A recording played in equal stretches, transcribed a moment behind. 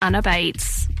Anna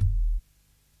Bates.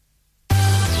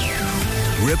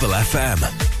 Ribble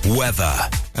FM. Weather.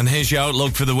 And here's your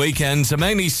outlook for the weekend. So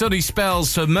mainly sunny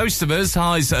spells for most of us,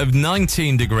 highs of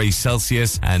 19 degrees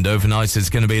Celsius. And overnight it's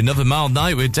going to be another mild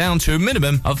night. We're down to a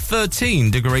minimum of 13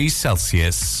 degrees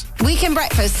Celsius. Weekend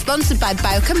Breakfast sponsored by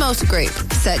Bowker Motor Group.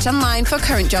 Search online for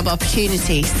current job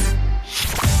opportunities.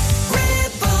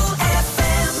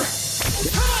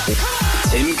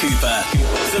 Tim Cooper,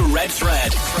 The Red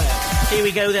Thread. Here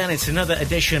we go then, it's another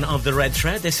edition of The Red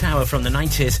Thread, this hour from the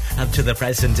 90s up to the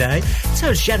present day. So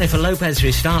it's Jennifer Lopez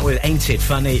we start with Ain't It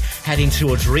Funny, heading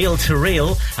towards Real to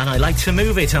Real, and I like to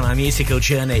move it on our musical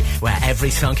journey where every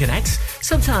song connects.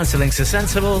 Sometimes the links are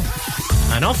sensible,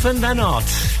 and often they're not.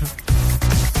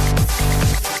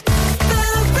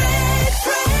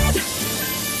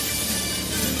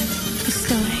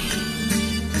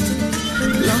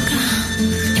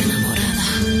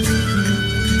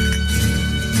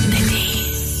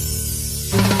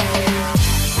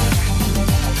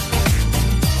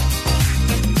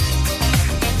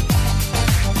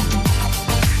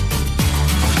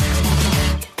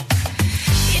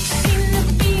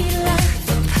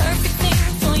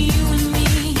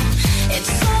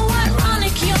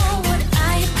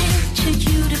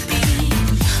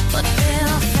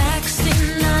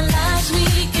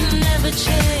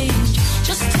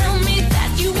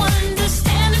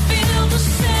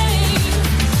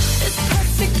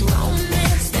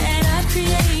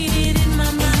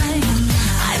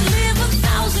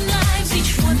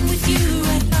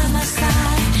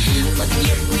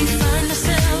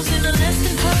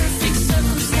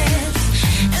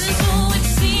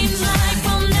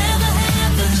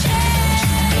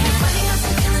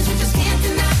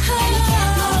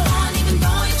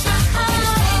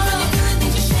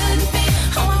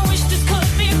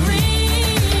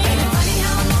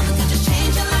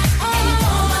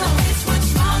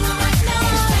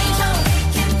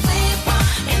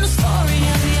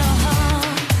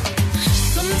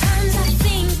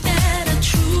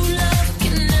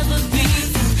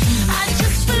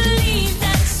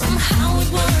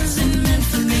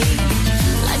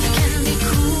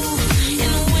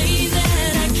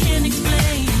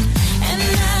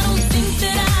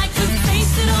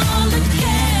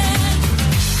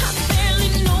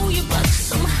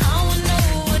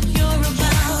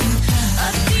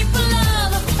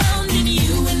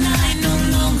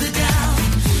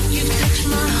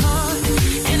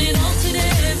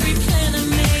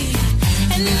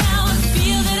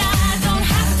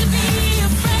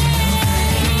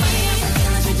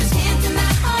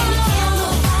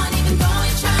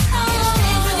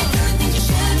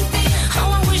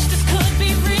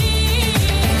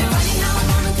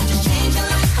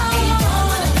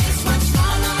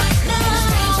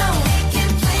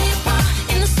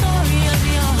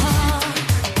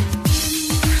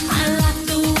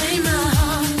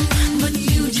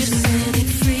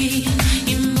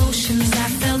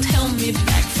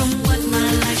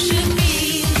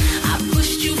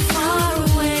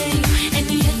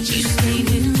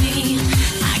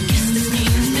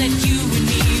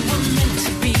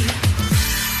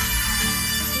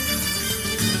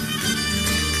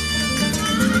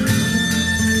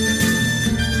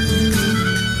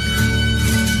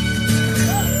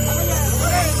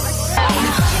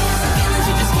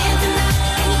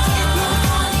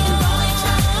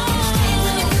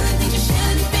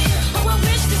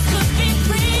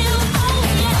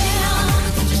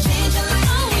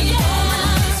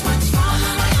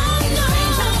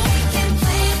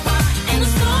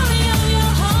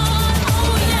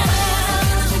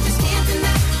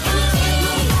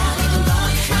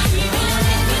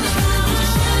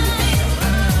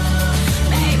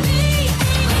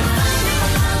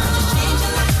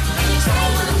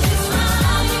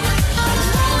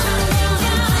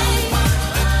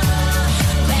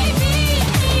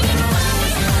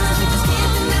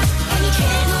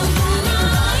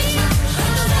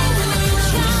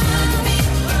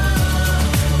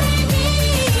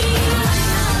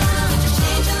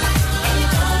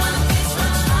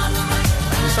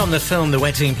 The film The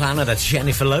Wedding Planner, that's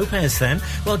Jennifer Lopez then.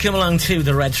 Welcome along to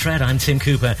The Red Thread. I'm Tim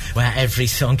Cooper, where every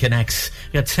song connects.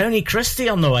 We got Tony Christie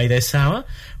on the way this hour.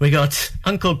 We got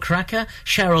Uncle Cracker,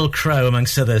 Sheryl Crow,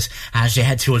 amongst others, as you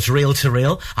head towards Real to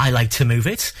Real. I Like to Move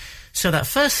It. So that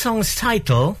first song's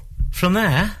title, from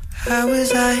there... How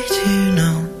was I to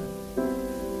know?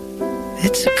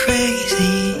 It's a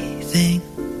crazy thing.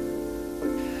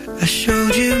 I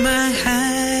showed you my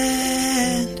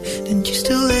hand, and you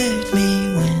still let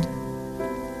me win.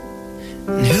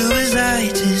 And who was I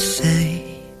to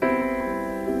say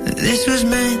that this was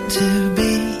meant to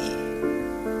be?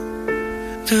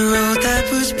 The road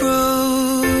that was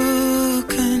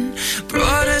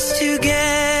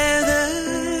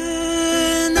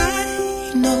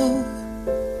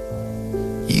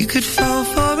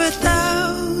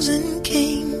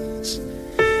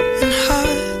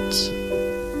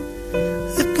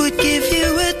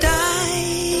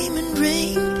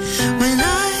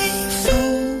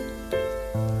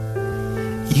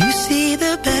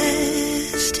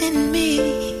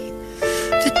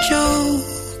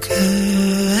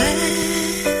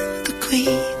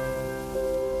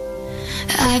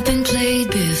been played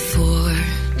before.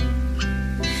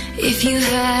 If you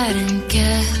hadn't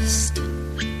guessed,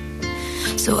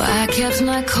 so I kept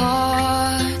my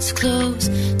cards close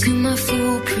to my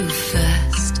foolproof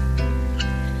vest.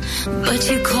 But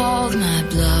you called my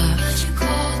bluff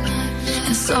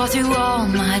and saw through all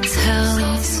my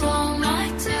tells,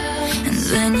 and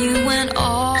then you went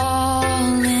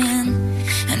all in,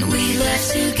 and we left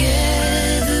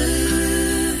together.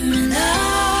 And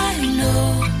I know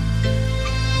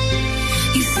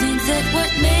you think that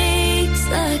what makes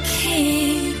a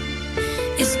king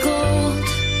is gold,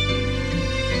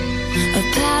 a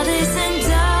palace and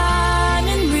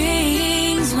diamond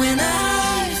rings. When I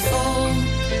fall,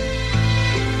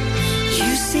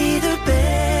 you see the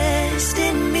best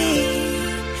in me,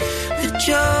 the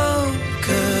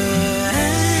Joker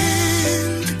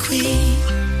and the Queen.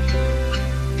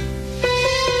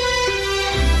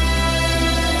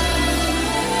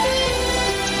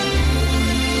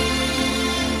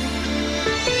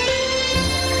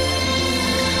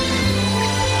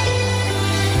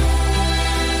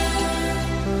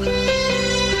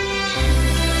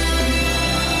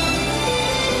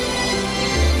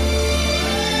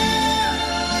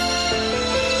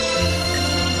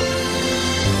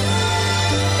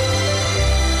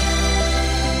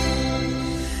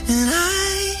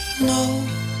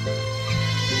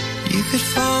 Could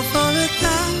fall for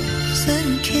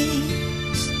 1,000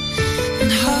 kings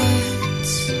and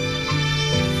hearts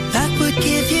that would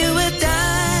give you a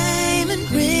diamond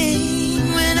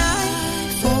ring. When I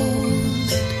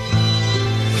folded,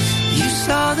 you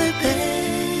saw the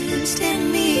best in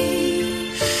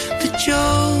me, the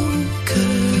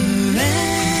Joker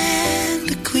and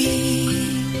the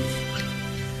Queen,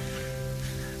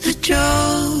 the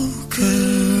Joker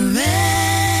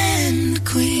and the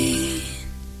Queen.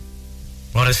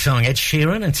 What a song. Ed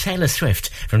Sheeran and Taylor Swift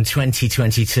from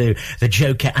 2022, The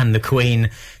Joker and the Queen.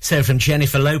 So from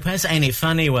Jennifer Lopez, ain't it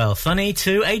funny? Well, funny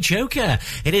to a Joker.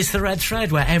 It is the Red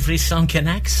Thread where every song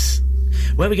connects.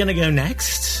 Where are we going to go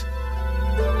next?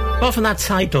 Well, from that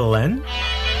title then,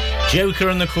 Joker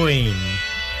and the Queen.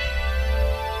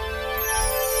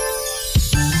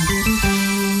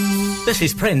 This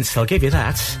is Prince, I'll give you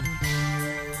that.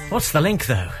 What's the link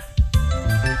though?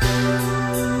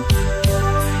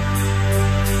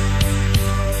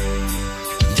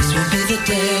 The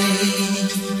day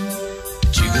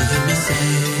you will hear me say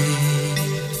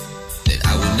that I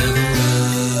will never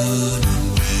run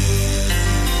away.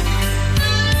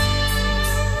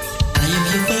 I am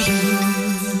here for you.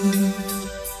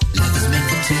 Love is meant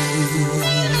for two.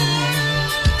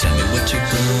 Tell me what you're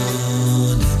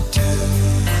gonna do.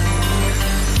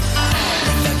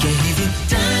 If I gave you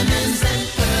diamonds and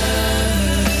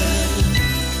pearls,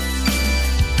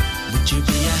 would you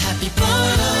be a happy boy?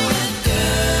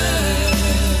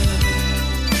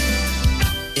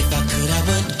 I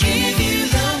would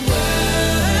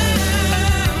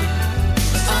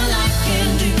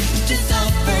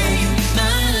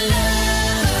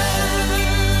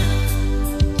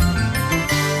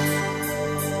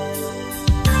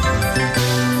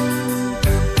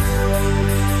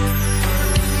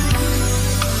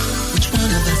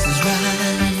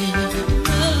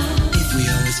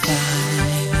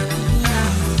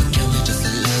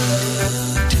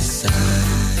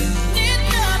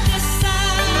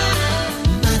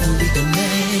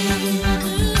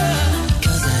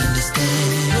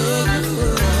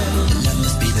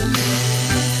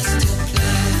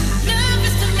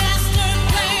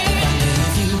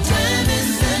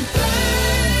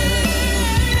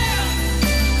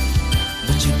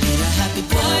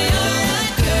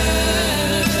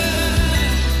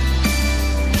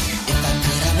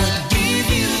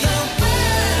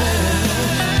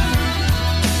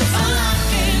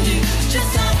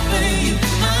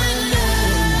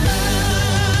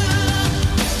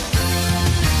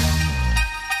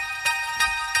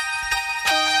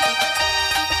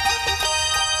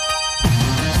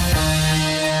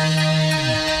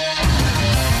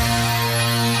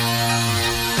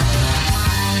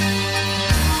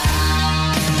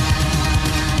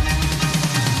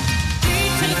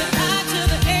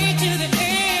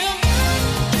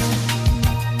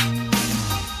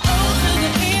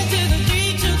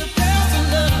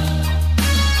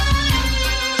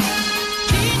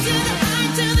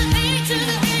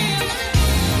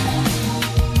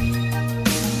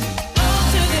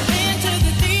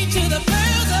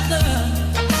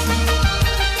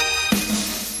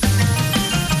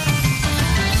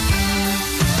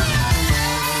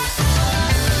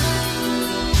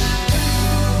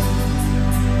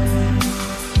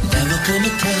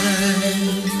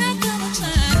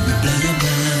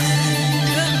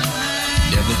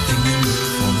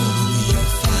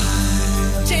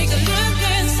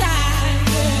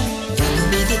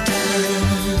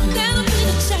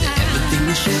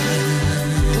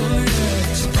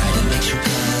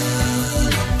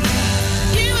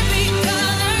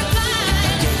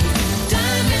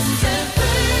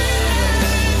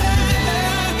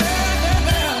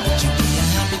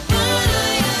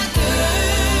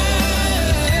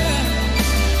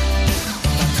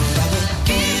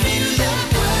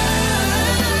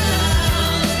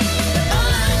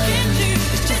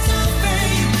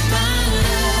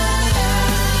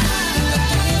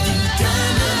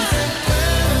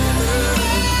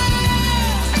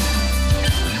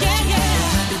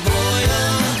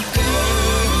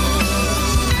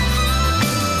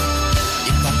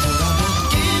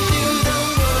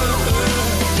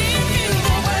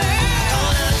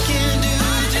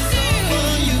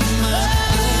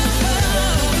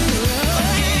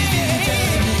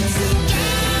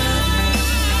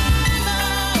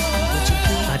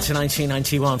to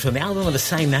 1991 from the album of the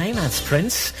same name. That's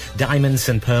Prince. Diamonds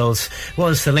and Pearls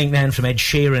was the link then from Ed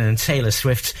Sheeran and Taylor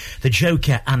Swift, the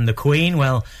Joker and the Queen.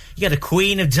 Well, you get a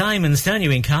Queen of Diamonds, don't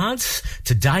you, in cards?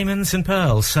 To Diamonds and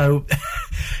Pearls. So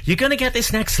you're going to get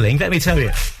this next link, let me tell you.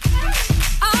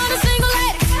 All the single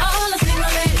ladies, all the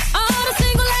single ladies, all the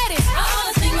single ladies, all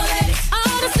the single ladies,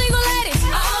 all the single ladies,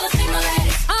 all the single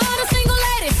ladies, all the single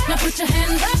ladies. Now put your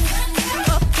hands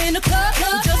up in the club.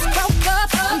 Just broke up,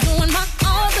 I'm doing my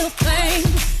own little thing.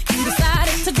 You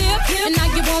decided to dip, and now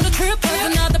you want a trip. Cause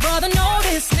another brother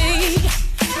noticed me.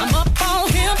 I'm up on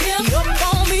him, he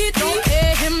up on me. Don't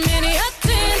pay him any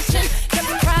attention. Kept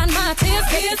crying my tears,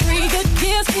 gave 3 good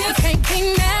years. You can't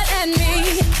be mad at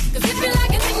me. Cause if you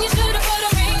like it, then you should've put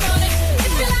a ring on it.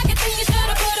 If you like it, then you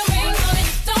should've put a ring on it.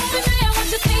 Don't be mad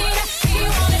once you see that he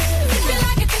want it. If you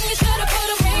like it, then you should've put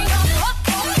a ring on it.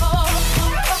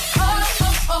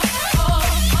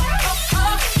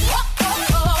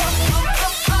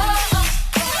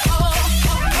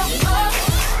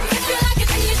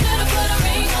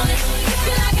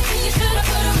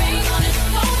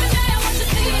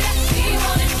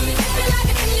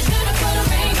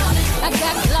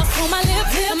 On my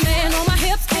lips, a man on my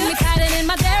hips, and me tied it in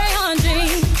my dairy on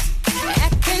jeans.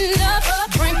 Acting up,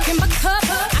 drinking my cup,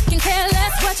 I can care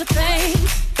less what you think.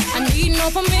 I need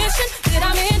no permission, did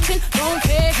I mention? Don't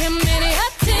pay him any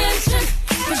attention.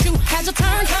 Cause you had your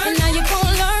turn, and now you're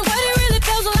gonna learn what it really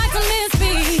feels like to miss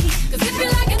me. Cause if you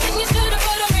like it, then you should've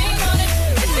put a ring on it.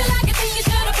 If you like it, then you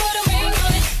should've put a ring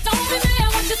on it. Don't be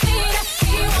mad once you see that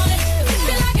he want it. If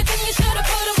you like it, then you should've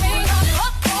put a ring on it.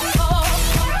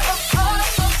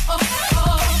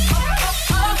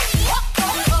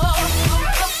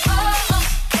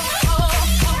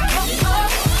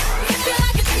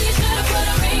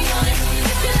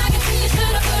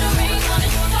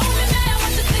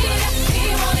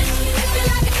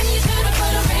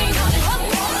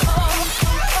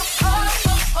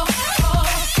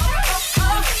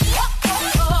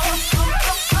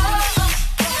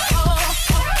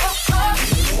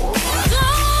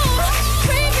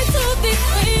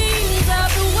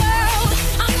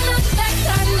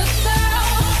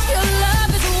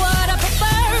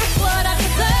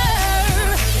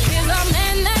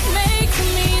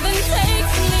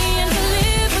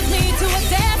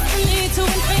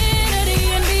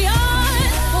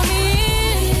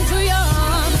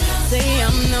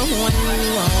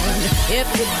 If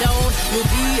you don't, you'll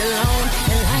be alone,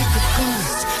 and like a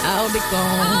ghost, I'll be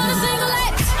gone. All the single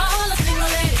ladies, all the single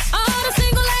ladies, all the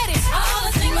single ladies, all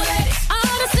the single ladies,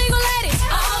 all the single ladies,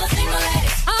 all the single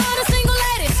ladies, all the single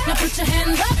ladies. Now put your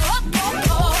hands up.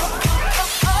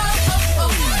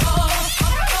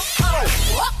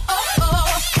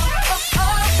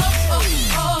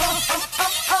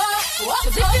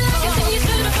 If you like it, then you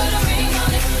should've put a ring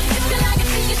on it. If you like it,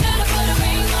 then you should've put a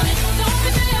ring on it. Don't be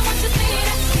mad once you see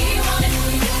that he want it.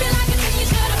 If you like it, then you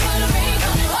should've put a ring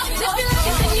on it. If you like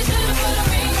it, then you should've put a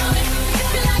ring on it.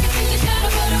 If you like it, then you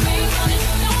should've put a ring on it.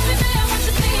 Don't be mad once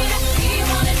you see that he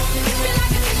want it. If you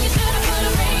like it, then you should've put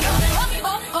a ring on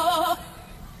it.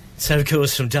 So, of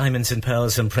course, from Diamonds and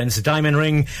Pearls and Prince, the diamond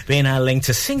ring being our link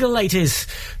to single ladies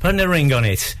putting a ring on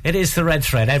it. It is the Red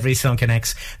Thread. Every song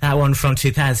connects. That one from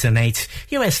 2008,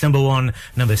 US #1,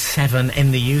 number 7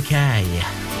 in the UK.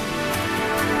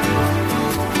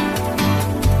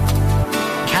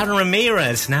 Karen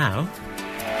Ramirez now.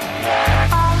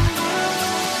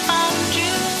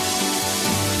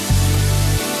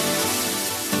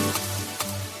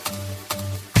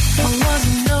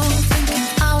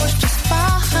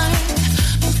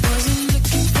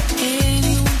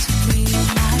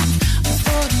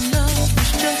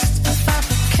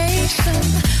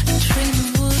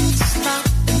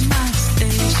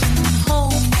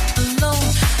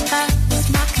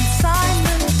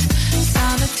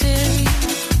 Solitary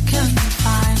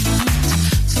confinement.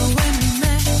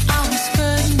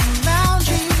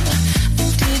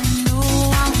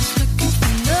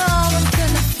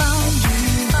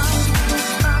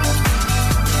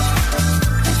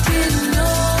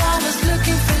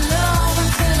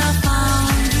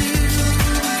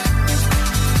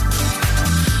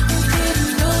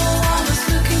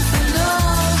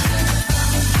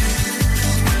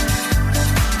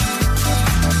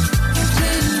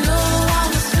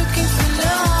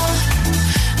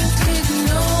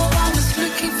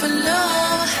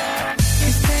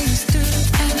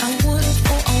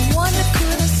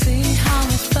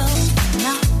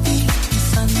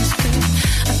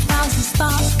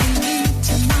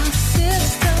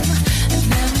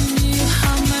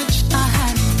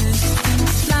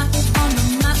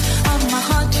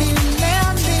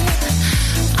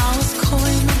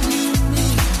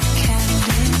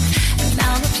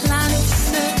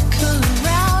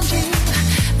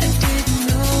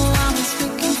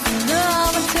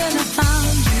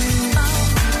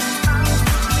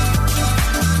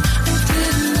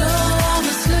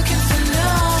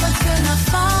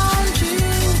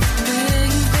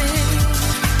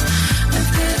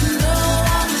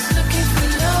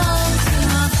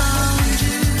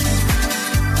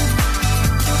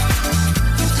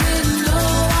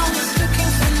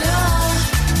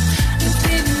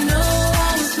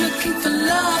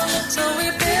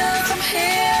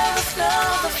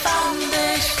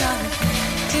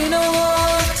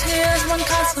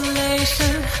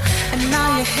 station, and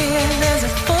now you're here. There's a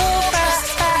full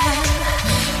brass band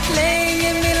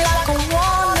playing me like a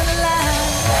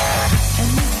wonderland. And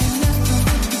if you never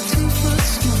would be 2 foot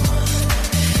small,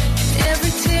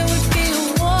 every tear would be a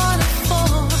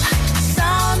waterfall.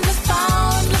 Soundless,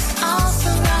 boundless, all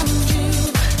surround you.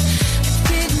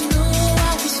 Didn't know I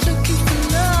was looking for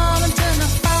love until I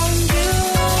found you.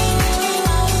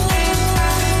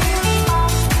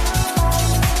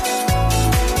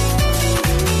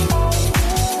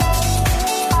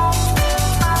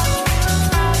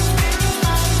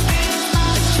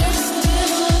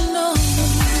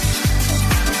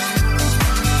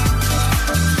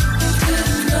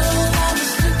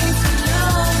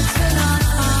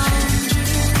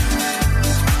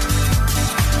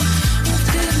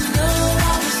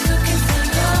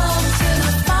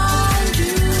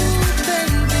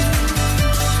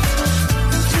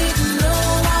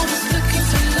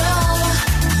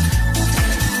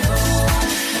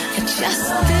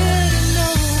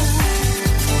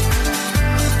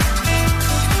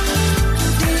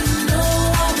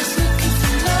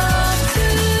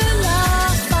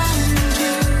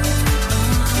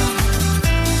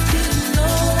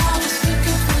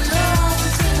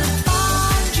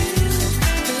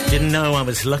 I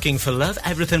was looking for love.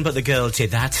 Everything But the Girl did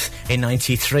that in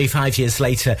 93, 5 years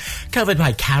later. Covered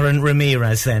by Karen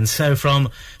Ramirez then. So from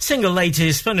Single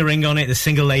Ladies, putting a ring on it, the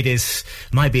Single Ladies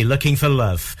might be looking for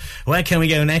love. Where can we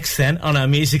go next then on our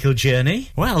musical journey?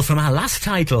 Well, from our last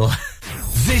title.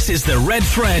 This is the Red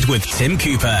Thread with Tim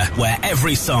Cooper, where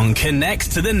every song connects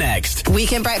to the next.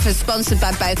 Weekend Breakfast sponsored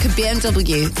by Bowker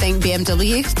BMW. Think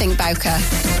BMW, think Bowker.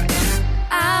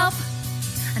 Help,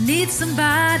 I need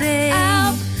somebody.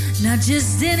 Help, not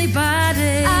just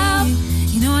anybody. Help,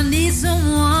 you know I need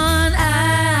someone.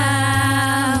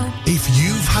 Help. If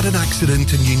you've had an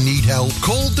accident and you need help,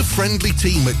 call the friendly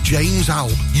team at James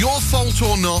Alp. Your fault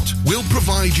or not, we'll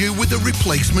provide you with a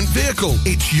replacement vehicle.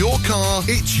 It's your car,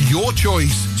 it's your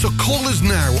choice. So call us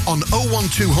now on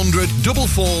 01200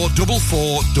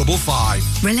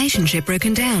 444455. Relationship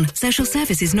broken down, social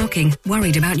services knocking,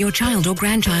 worried about your child or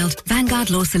grandchild. Vanguard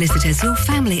Law Solicitors, your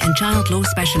family and child law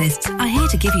specialists, are here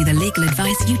to give you the legal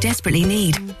advice you desperately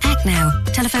need. Act now.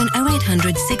 Telephone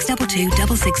 0800 622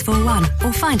 6641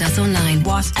 or find us online.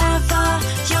 Whatever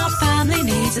your family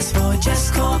needs us for,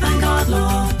 just call Vanguard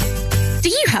Law. Do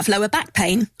you have lower back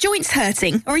pain, joints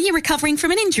hurting, or are you recovering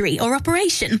from an injury or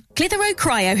operation? Clitheroe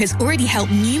Cryo has already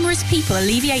helped numerous people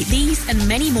alleviate these and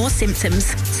many more symptoms.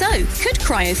 So, could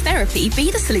cryotherapy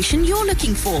be the solution you're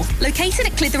looking for? Located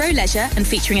at Clitheroe Leisure and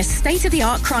featuring a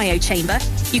state-of-the-art cryo chamber,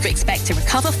 you can expect to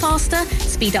recover faster,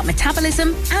 speed up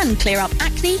metabolism, and clear up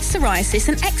acne, psoriasis,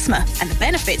 and eczema. And the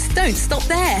benefits don't stop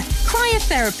there.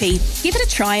 Cryotherapy. Give it a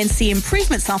try and see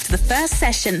improvements after the first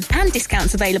session, and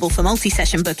discounts available for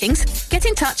multi-session bookings. Get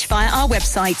in touch via our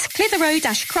website,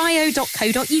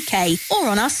 clitheroe-cryo.co.uk, or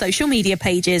on our social media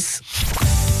pages.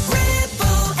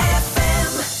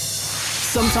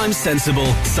 Sometimes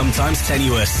sensible, sometimes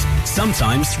tenuous,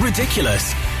 sometimes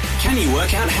ridiculous. Can you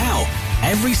work out how?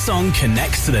 Every song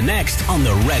connects to the next on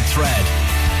the Red Thread.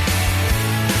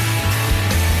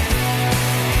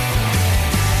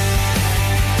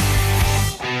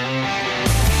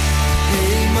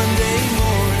 Hey, Monday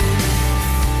morning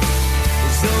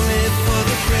was only for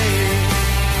the rain,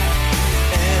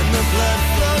 and the blood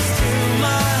flows through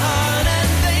my heart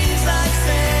and veins like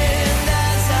sand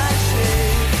as I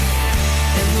shake,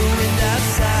 and the wind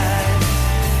outside,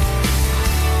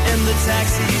 and the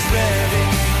taxi's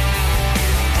revving,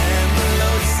 and the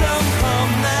lonesome hum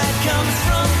that comes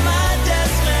from my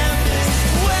dad's Memphis.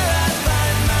 Where I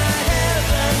find my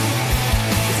heaven,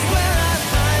 it's where I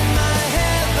find my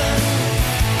heaven,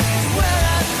 it's where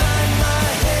I find my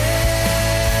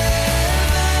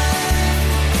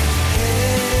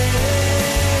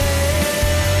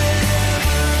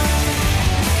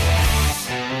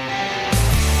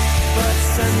But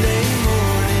Sunday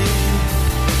morning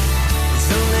is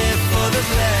only for the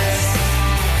blessed,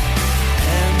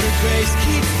 and the grace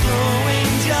keeps flowing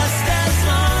just as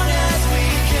long as we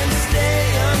can stay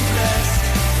undressed.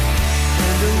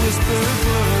 And a whispered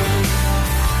word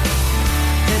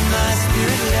in my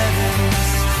spirit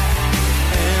letters,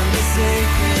 and the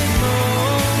sacred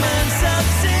moments of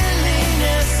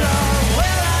silliness are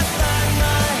where I find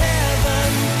my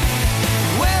heaven,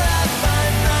 where I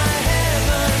find my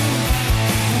heaven,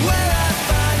 where I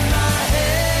find my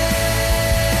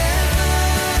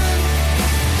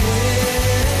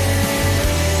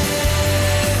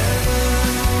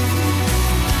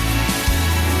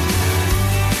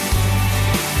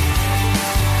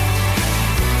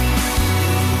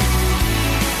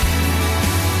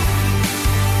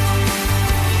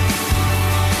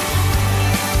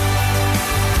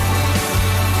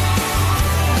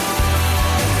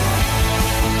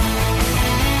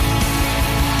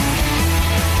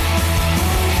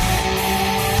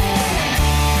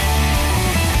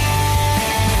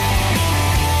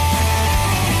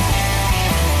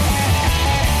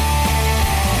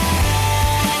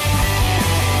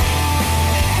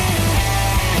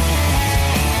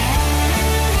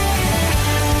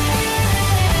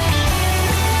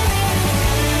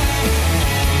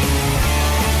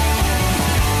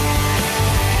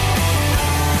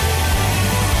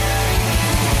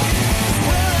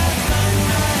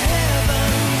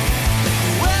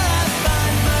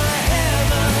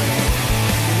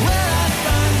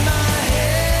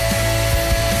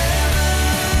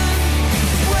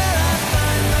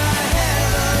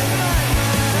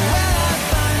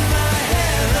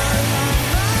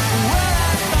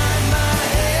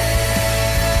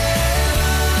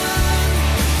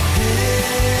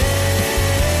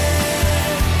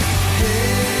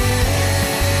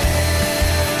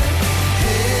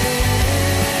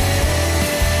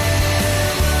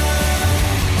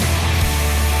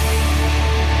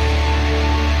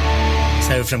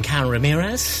So from Karen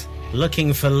Ramirez,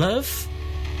 Looking for Love.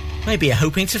 Maybe you're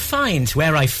hoping to find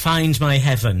Where I Find My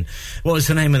Heaven. What was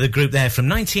the name of the group there? From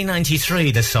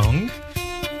 1993, the song.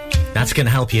 That's going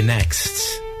to help you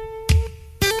next.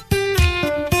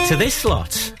 To this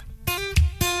lot.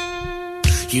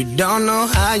 You don't know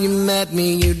how you met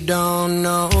me, you don't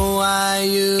know why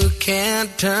you can't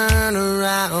turn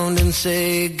around and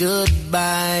say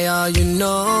goodbye. All you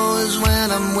know is when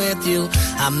I'm with you,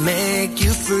 I make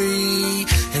you free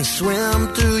and swim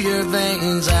through your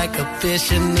veins like a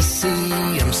fish in the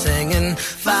sea. I'm singing,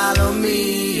 follow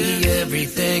me,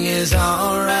 everything is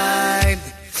alright.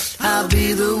 I'll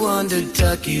be the one to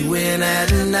tuck you in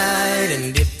at night.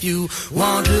 And if you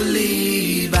want to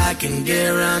leave, I can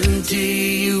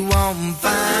guarantee you won't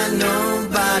find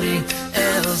nobody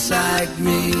else like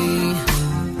me.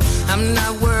 I'm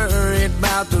not worried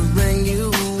about the ring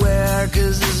you wear,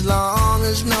 'cause as long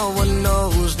as no one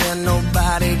knows, then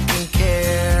nobody can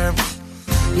care.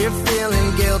 You're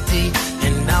feeling guilty,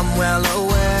 and I'm well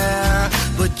aware,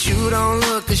 but you don't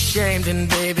look ashamed, and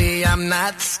baby, I'm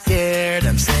not scared.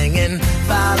 I'm singing,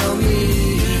 follow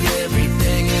me,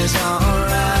 everything is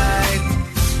alright.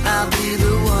 I'll be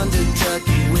the one to tuck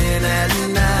you in at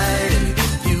night. And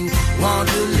if you want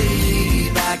to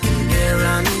leave, I can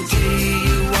guarantee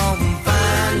you won't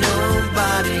find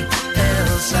nobody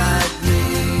else like me.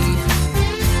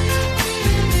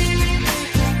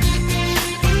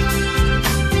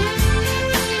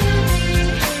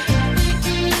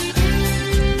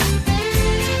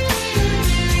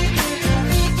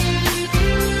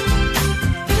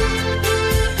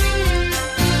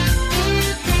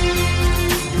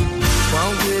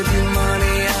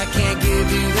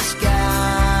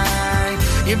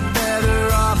 You're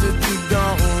better off if you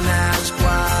don't ask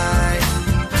why.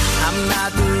 I'm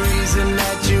not the reason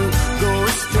that you go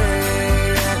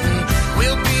astray, and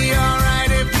we'll be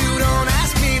alright if you don't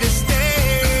ask me to stay.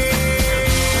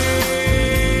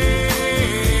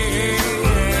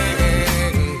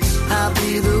 I'll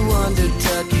be the one to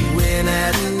tuck you in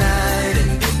at night,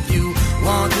 and if you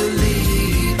want to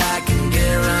leave, I can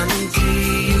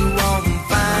guarantee you won't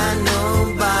find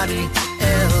nobody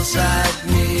else like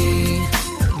me.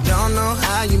 Don't know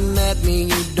how you met me,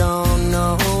 you don't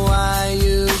know why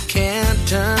you can't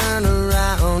turn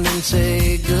around and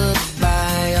say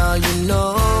goodbye. All you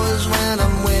know is when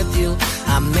I'm with you,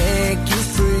 I make you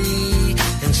free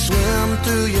and swim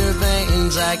through your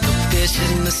veins like a fish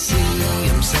in the sea.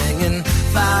 I'm singing,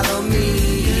 follow me,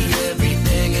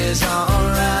 everything is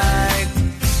alright.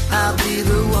 I'll be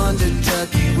the one to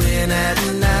tuck you in at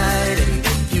night. And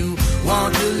if you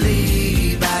want to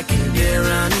leave, I can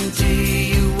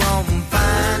guarantee you won't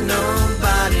find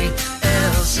nobody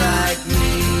else like me.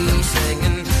 I'm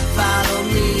singing, follow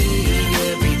me,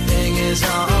 everything is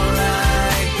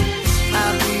alright.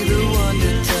 I'll be the one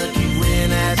to tuck you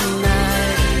in at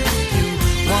night. If you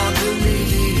want to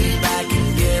leave, I can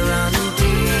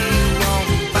guarantee you won't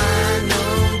find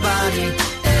nobody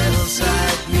else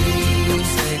like me. I'm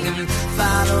singing,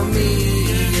 follow me,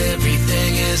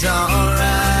 everything is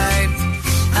alright.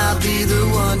 I'll be the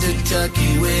one to tuck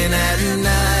you in at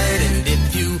night. And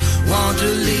if you want to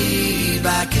leave,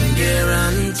 I can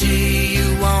guarantee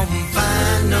you won't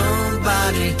find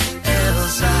nobody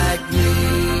else like me.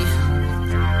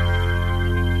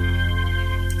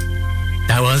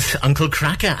 That was Uncle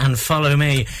Kracker and Follow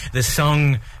Me, the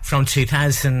song from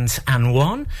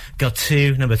 2001, got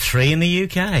to number 3 in the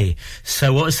UK.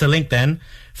 So what was the link then?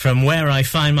 From Where I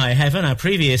Find My Heaven, our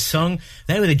previous song,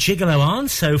 they were the Gigolo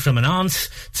Aunts, so from an aunt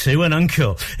to an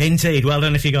uncle. Indeed, well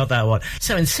done if you got that one.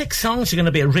 So in 6 songs, you're going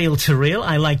to be reel to reel.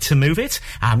 I Like to Move It.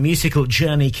 Our musical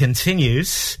journey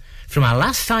continues from our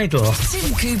last idol.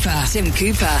 Tim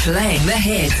Cooper, playing the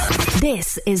hits.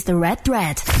 This is the Red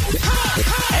Thread.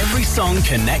 Every song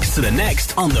connects to the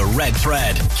next on the Red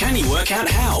Thread. Can you work out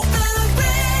how? The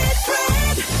Red Thread.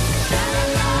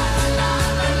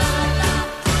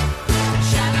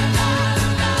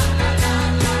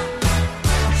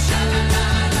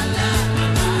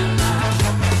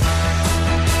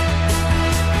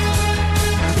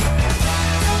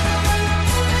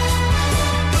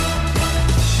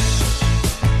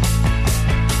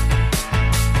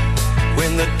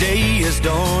 When the day is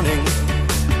dawning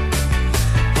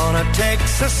on a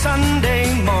Texas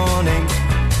Sunday morning,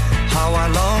 how I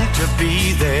long to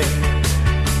be there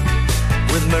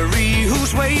with Marie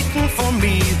who's waiting for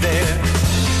me there.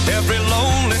 Every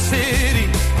lonely city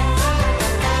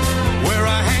where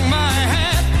I hang my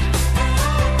hat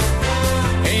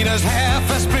ain't as half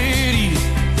as pretty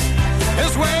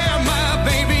as where my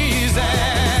baby's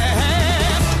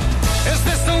at. Is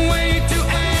this the way to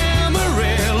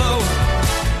Amarillo?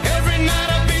 Every night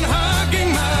I've been hugging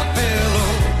my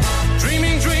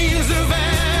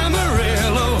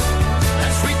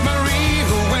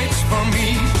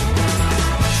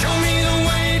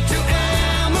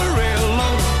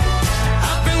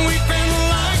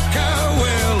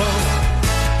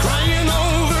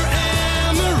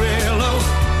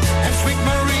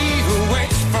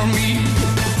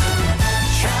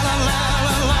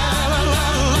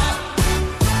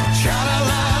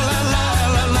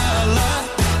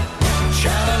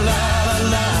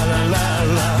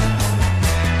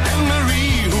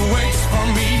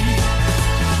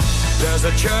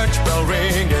the church bell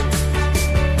ringing.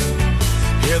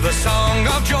 Hear the song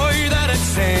of joy that it's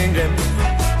singing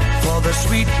for the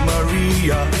sweet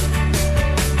Maria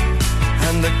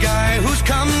and the guy who's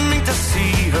coming to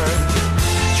see her.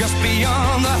 Just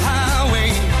beyond the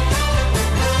highway,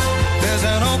 there's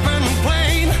an open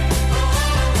plain,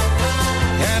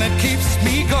 and it keeps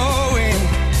me going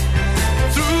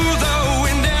through the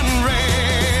wind and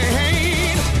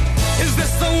rain. Is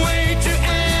this the way to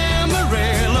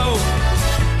Amarillo?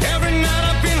 Every night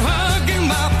I've been hugging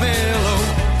my pillow,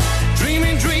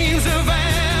 dreaming dreams of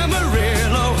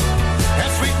Amarillo, that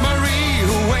sweet Marie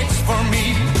who waits for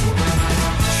me.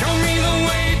 Show me the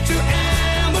way to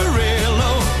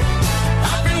Amarillo.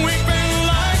 I've been weeping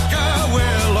like a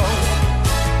willow,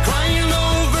 crying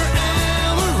over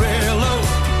Amarillo,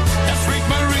 that sweet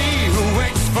Marie who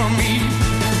waits for me.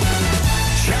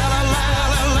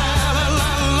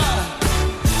 Sha-la-la-la-la-la-la-la,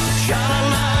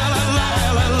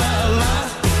 sha-la-la-la-la-la-la,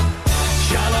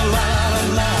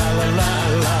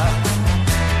 sha-la-la-la-la-la-la,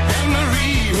 and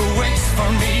Marie who waits for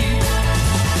me.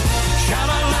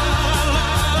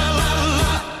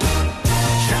 Sha-la-la-la-la-la-la,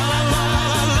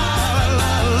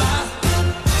 sha-la-la-la-la-la-la,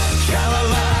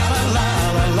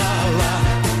 sha-la-la-la-la-la-la,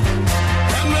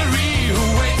 and Marie who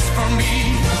waits for me.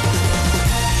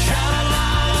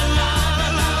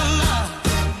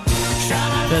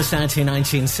 First out in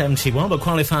 1971, but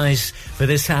qualifies for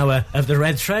this hour of the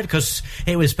Red Thread because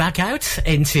it was back out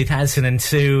in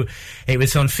 2002. It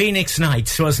was on Phoenix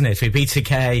Nights, wasn't it? With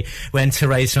BTK went to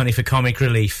raise money for Comic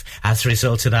Relief as a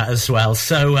result of that as well.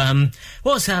 So,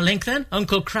 what's our link then?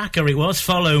 Uncle Cracker it was.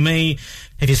 Follow me.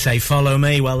 If you say follow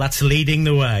me, well, that's leading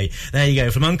the way. There you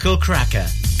go, from Uncle Cracker.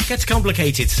 Gets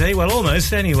complicated, see? Well,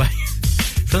 almost anyway.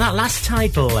 From that last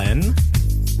title then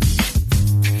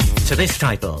to this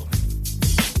title.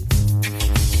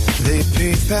 They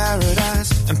paid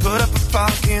paradise and put up a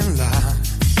parking lot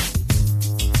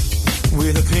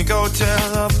with a pink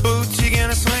hotel, a boutique,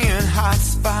 and a swinging hot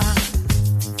spot.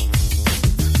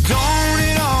 Don't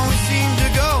it always seem to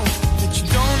go that you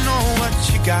don't know what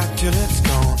you got till it's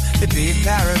gone? They paid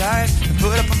paradise and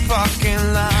put up a parking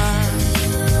lot.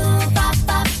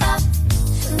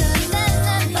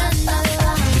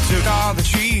 They took all the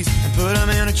trees and put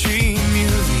them in a tree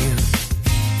museum,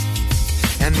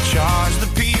 and they charged the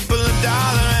people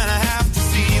 $1.50 to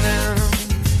see them.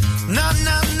 No,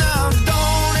 no, no,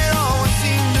 don't it always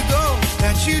seem to go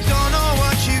that you don't know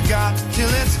what you got till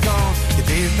it's gone? You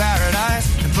paid paradise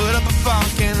and put up a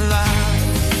parking lot.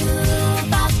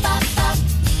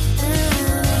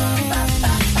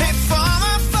 Hey,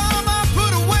 farmer,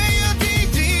 put away your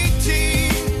DDT.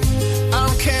 I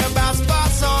don't care about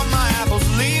spots on my apples,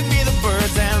 leave me the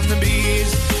birds and the bees.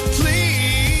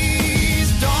 Please,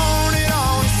 don't it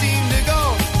always seem to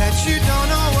go that you don't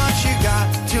know what you got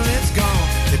till it's gone?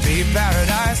 They pay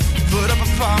paradise, put up a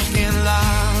parking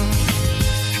lot.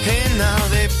 Hey, now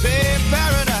they pay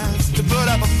paradise to put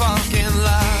up a parking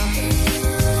lot.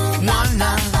 One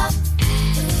night.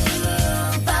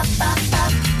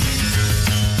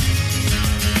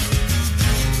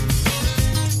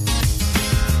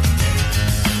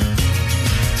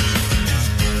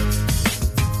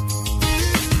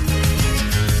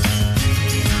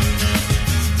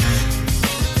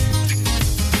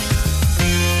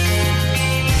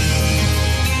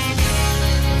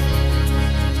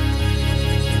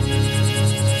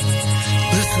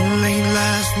 Late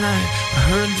last night, I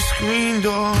heard the screen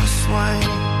door swing,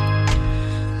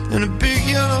 and a big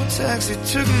yellow taxi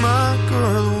took my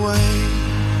girl away.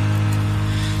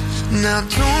 Now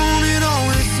don't it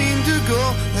always seem to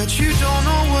go that you don't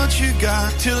know what you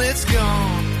got till it's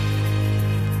gone?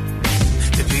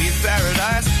 To be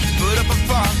paradise, put up a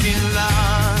parking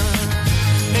lot.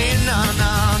 Hey, nah,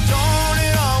 don't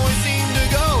it always seem to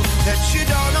go that you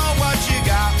don't know what you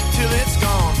got till it's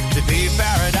gone? To be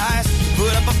paradise,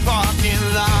 put up a parking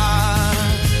lot.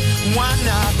 Why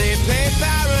not? They pay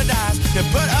paradise to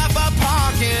put up a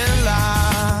parking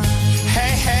lot.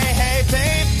 Hey,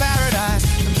 pay paradise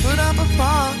and put up a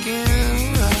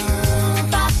parking lot.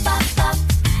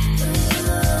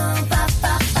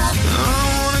 I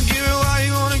wanna give it, why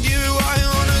you wanna give it, why you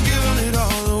wanna give it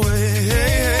all away?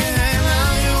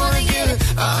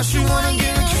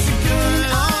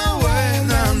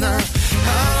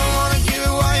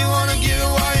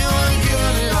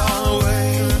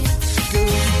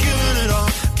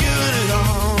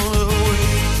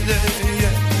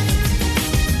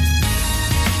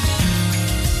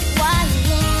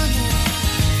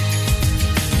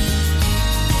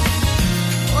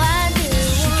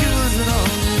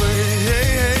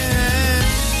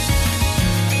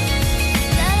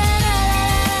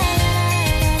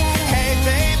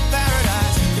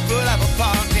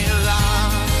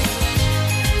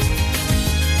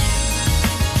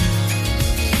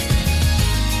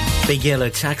 Big Yellow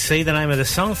Taxi, the name of the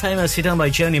song, famously done by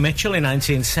Joni Mitchell in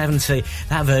 1970.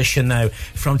 That version, though,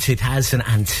 from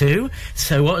 2002.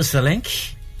 So what was the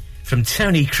link? From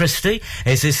Tony Christie,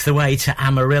 is this the way to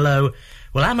Amarillo?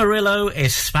 Well, Amarillo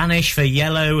is Spanish for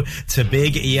yellow to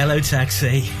Big Yellow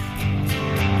Taxi.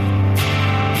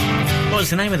 What was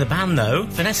the name of the band, though?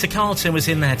 Vanessa Carlton was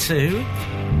in there, too.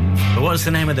 But what was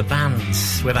the name of the band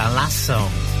with our last song?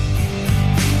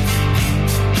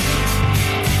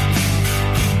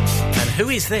 And who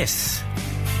is this?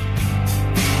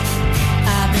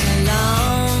 I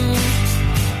belong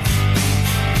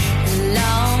a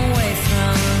long way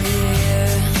from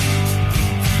here.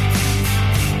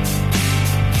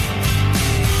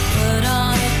 Put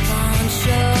on a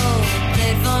poncho,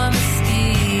 played for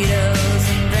mosquitoes,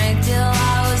 and drank till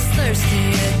I was thirsty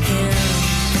again.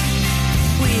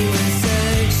 We were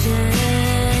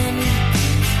searching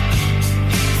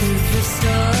through thrift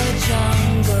store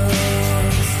jungles.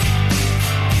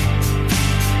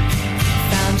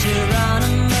 Found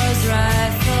Geronimo's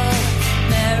rifle,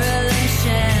 Maryland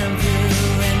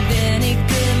shampoo, and Benny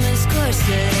Goodman's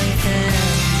corset and pen.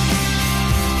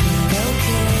 But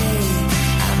okay,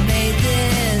 I made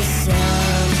this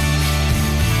up.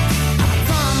 I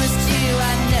promised you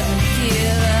I'd never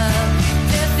give up.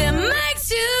 If it makes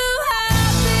you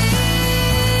happy,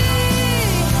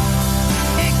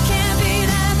 it can't be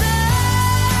that bad.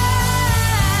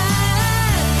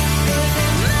 If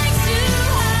it makes you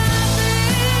happy,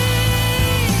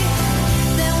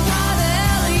 then why the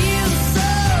hell are you so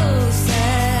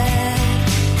sad?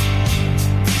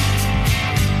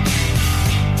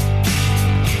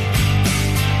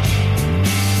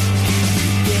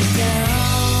 Get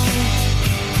down,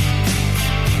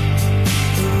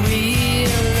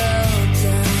 real low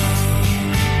down.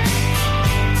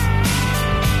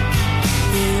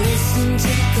 You listen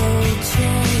to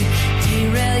Coltrane,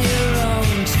 derail your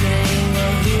own train.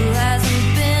 Well, who hasn't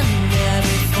been there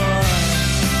before?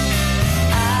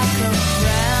 I come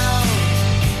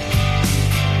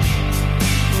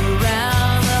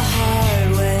around the hard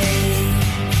way.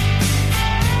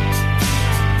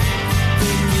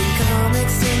 Read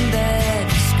comics in bed,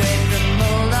 scrape the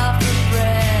mold off the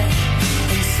bread,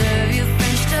 and serve you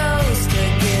French toast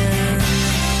again.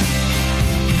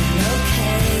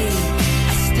 Okay,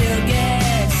 I still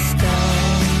get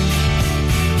stoned.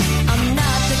 I'm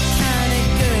not the kind of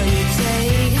girl you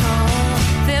take home.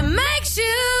 If it makes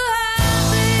you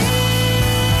happy,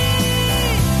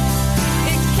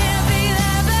 it can't be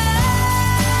that bad.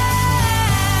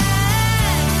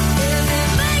 If it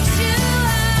makes you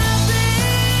happy,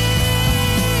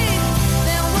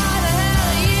 then why the hell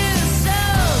are you so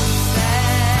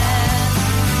sad?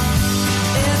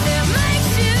 If it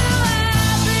makes you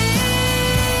happy,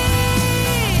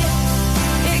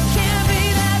 it can't be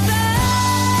that bad.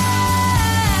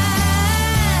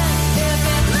 If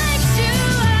it makes you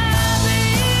happy,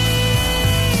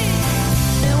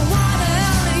 then why the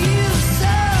hell are you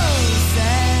so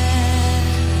sad?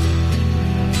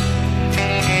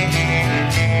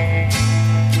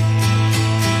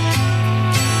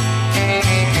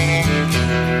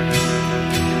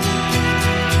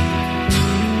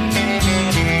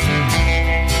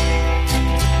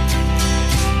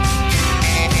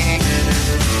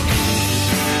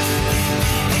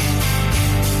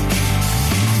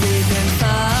 We've been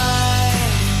far,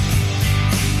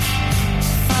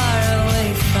 far away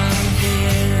from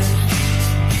here.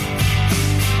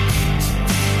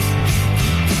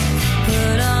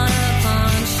 Put on a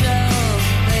poncho,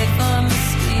 wait for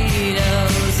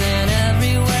mosquitoes, and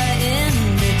everywhere in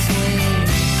between.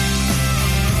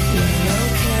 Well,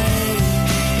 okay,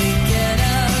 we get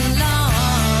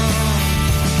along.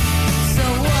 So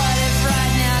what if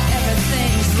right now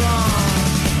everything's wrong?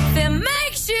 If it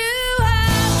makes you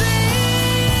happy,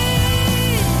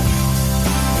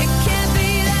 it can't be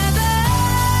that bad.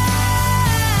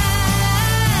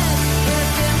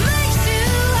 If it makes you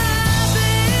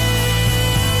happy,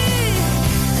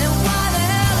 then why the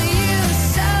hell are you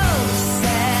so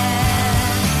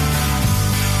sad?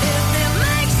 If it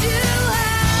makes you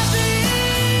happy,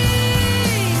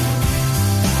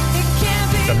 it can't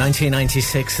be. From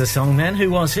 1996, the song then.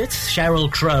 Who was it?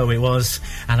 Sheryl Crow it was.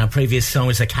 And our previous song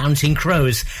was The Counting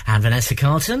Crows and Vanessa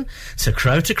Carlton. So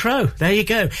crow to crow. There you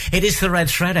go. It is the Red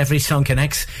Thread. Every song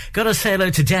connects. Got to say hello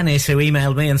to Dennis, who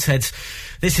emailed me and said,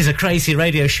 this is a crazy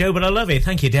radio show, but I love it.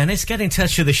 Thank you, Dennis. Get in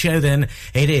touch with the show then.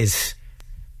 It is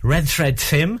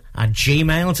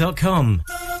redthreadtim@gmail.com.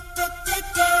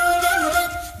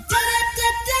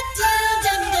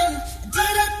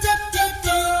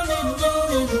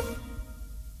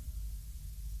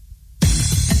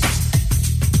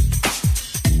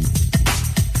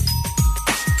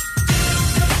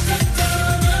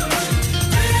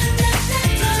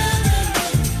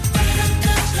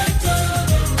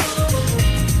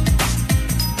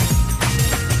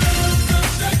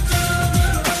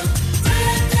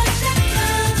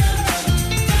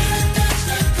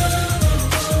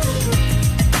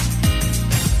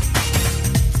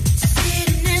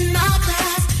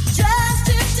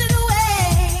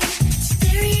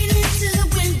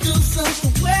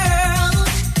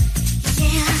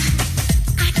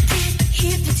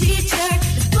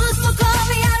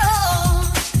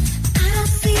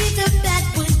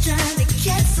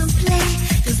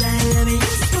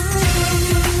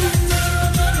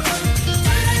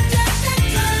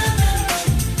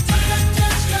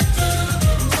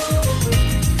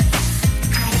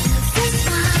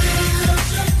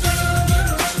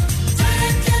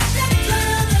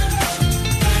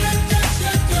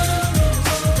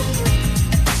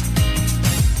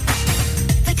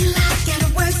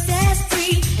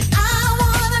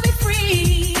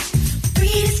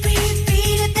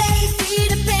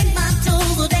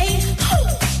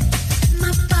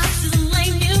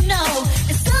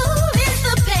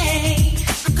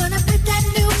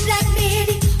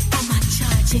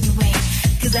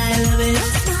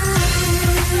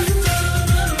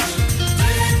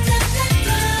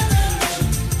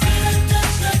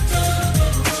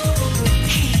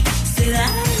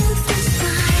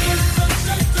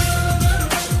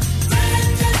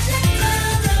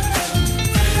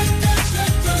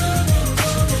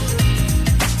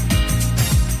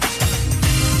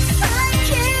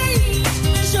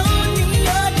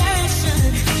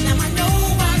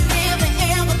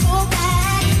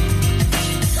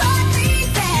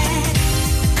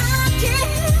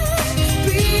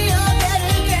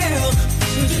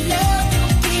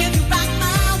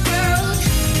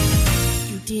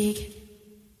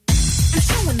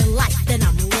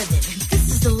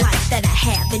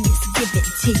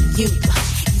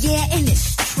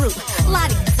 true.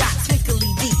 La-di-da,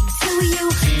 twinkly-dee. Do you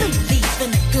believe in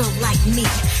a girl like me?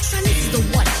 Shawnee's the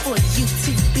one for you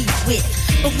to be with.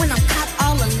 But when I'm caught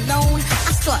all alone,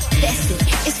 I start guessing.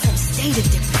 It's from state of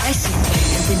depression.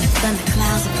 And then the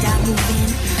thunderclouds of doubt move in.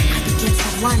 I begin to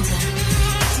wonder,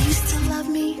 do you still love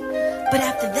me? But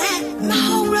after that, my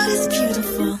whole world is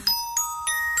beautiful.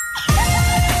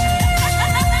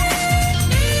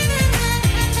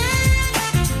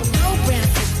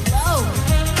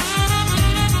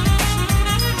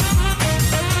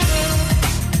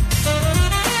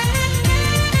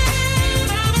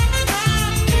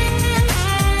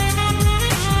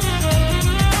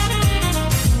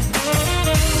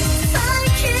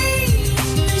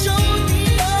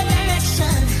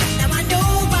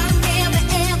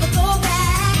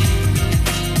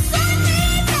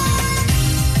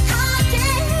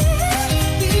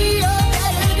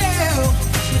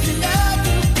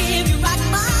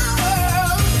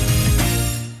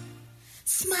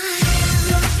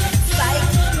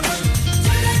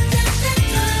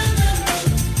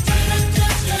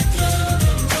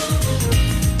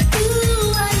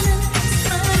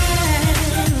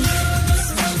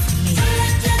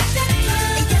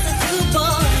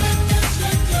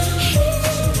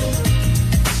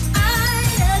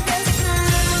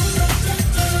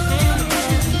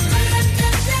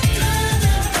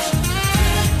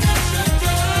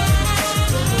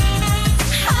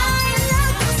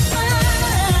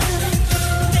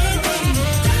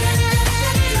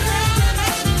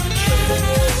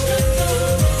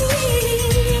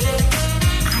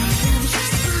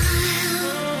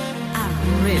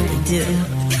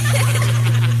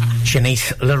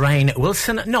 Shanice Lorraine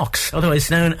Wilson Knox,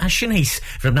 otherwise known as Shanice,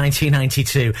 from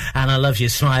 1992, and I Love Your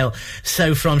Smile.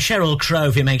 So from Sheryl Crow,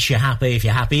 if it makes you happy, if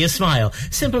you're happy, you smile.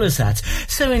 Simple as that.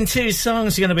 So in 2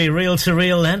 songs, you're going to be reel to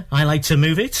reel then. I Like to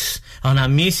Move It, on our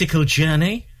musical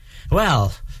journey.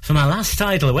 Well, for my last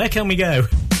title, where can we go?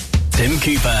 Tim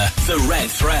Cooper, The Red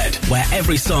Thread, where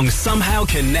every song somehow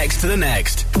connects to the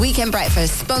next. Weekend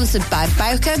Breakfast, sponsored by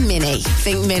Bowker Mini.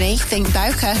 Think Mini, think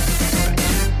Bowker.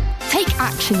 Take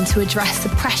action to address the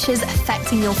pressures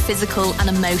affecting your physical and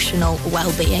emotional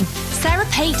well-being. Sarah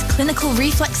Pate Clinical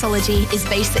Reflexology is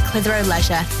based at Clitheroe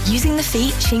Leisure. Using the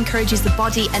feet, she encourages the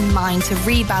body and mind to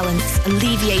rebalance,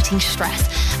 alleviating stress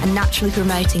and naturally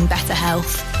promoting better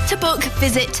health. To book,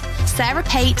 visit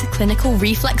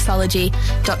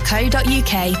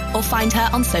sarahpateclinicalreflexology.co.uk or find her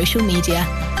on social media.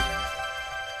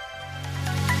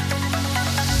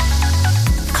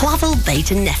 Clavel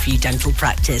Bait & Nephew Dental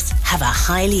Practice have a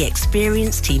highly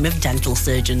experienced team of dental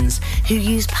surgeons who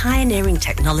use pioneering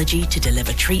technology to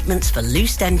deliver treatments for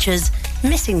loose dentures,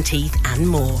 missing teeth and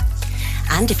more.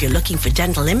 And if you're looking for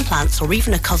dental implants or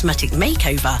even a cosmetic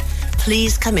makeover,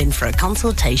 please come in for a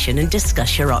consultation and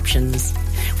discuss your options.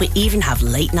 We even have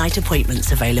late night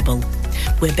appointments available.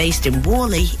 We're based in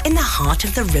Worley in the heart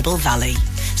of the Ribble Valley.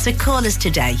 So call us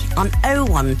today on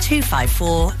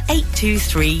 01254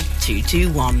 823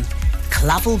 221.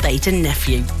 Clavel Bait &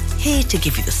 Nephew, here to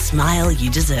give you the smile you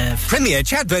deserve. Premier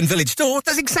Chatburn Village Store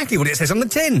does exactly what it says on the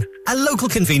tin. A local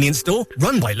convenience store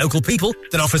run by local people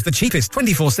that offers the cheapest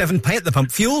 24/7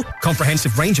 pay-at-the-pump fuel,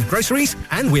 comprehensive range of groceries,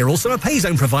 and we're also a pay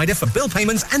zone provider for bill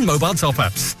payments and mobile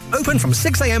top-ups. Open from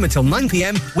 6 a.m. until 9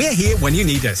 p.m. We're here when you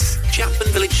need us. Chatburn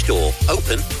Village Store,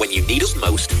 open when you need us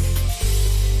most.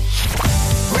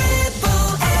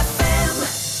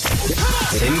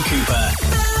 Tim Cooper.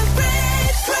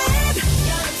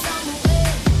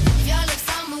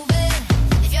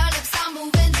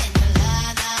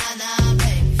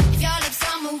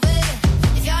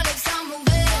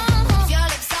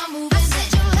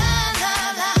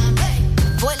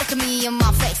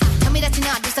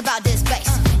 About this bass.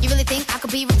 You really think I could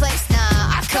be replaced? Nah,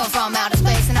 I come from outer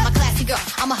space and I'm a classy girl.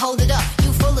 I'ma hold it up.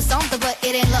 You full of something, but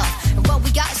it ain't love. And what we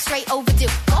got is straight overdue.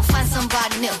 Go find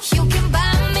somebody new. You can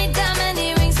buy me diamond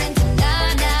earrings and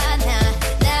na na na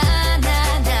na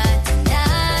na na na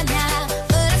na.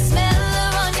 But I smell her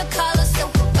on your collar, so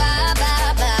bye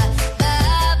bye bye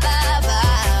bye bye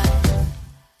bye.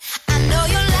 I know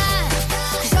you're lying,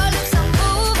 'cause your lips are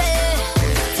moving.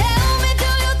 Tell me, do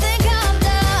you think I'm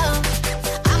dumb?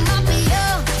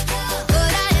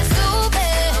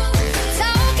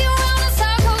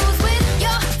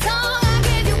 Your tongue, I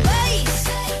give you bass.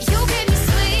 You give me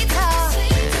sweet talk,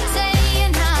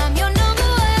 saying I'm your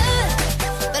number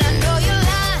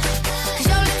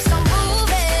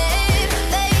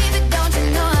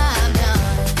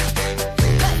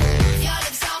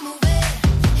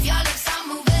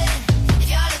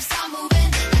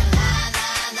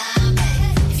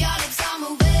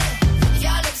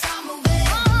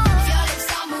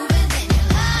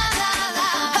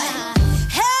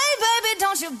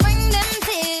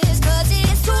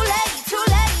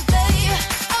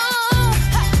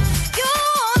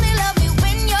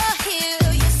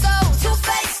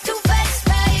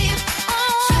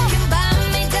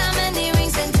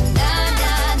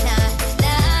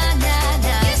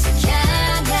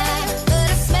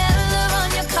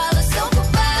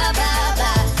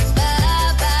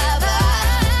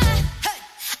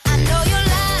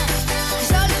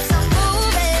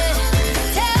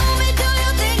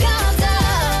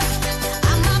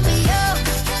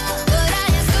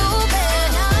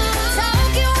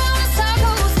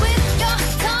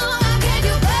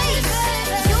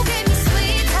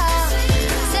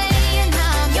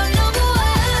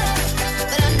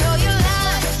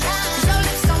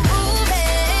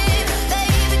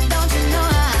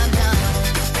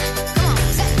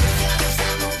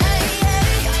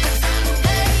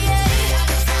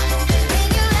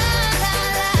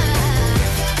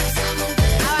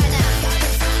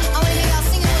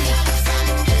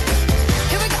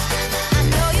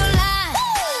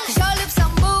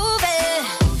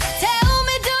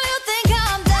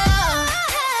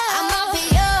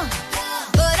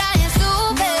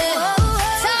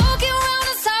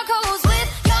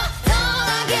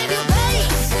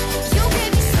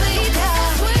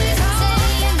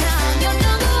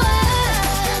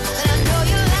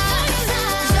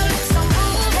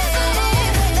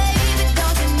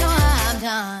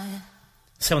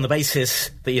So on the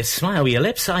basis that you smile with your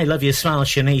lips, I love your smile,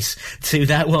 Shanice, to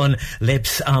that one,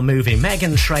 Lips Are Moving.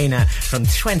 Meghan Trainor from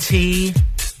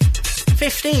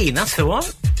 2015, that's the one.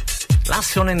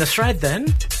 Last one in the thread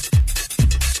then.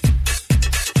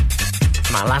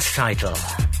 My last title.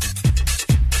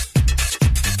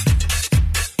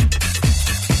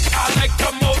 I like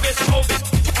to move it, move it.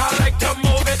 I like to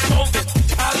move it, move it.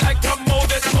 I like to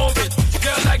move it, move it.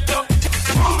 You like to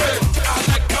move it. I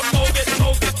like to move it,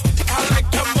 move it. I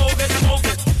like to move it, move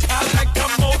it. I like to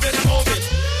move it, move it.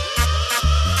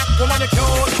 Woman, you're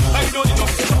cute. I don't need no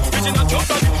original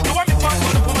jumper. You want me to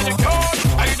woman, you're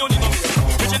cute. I don't need no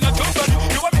original jumper.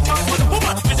 You want me to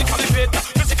woman, physically fit,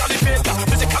 physically fit,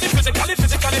 physically, physically,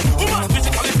 physically. Woman,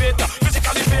 physically fit,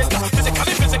 physically fit,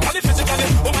 physically, physically, physically.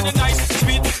 Woman, you're nice,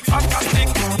 sweet, fantastic.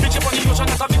 Bitch up on the ocean,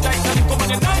 that's a big Titanic. Woman,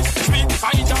 you're nice, sweet,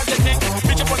 fine, gigantic.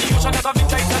 Bitch up on the ocean, that's a big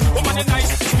Titanic. Woman, you're nice,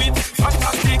 sweet,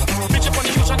 fantastic. Bitch up on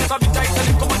the ocean, that's a big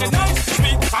Titanic. Woman, you're nice,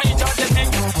 sweet, fine, gigantic.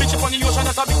 Bitch up on the ocean,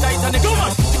 that's a big Titanic.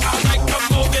 Woman, I like to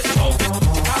move it, move it.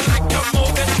 I like to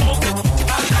move it, move it.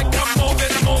 I like to move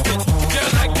it, move it. You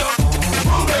like to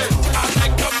move it. I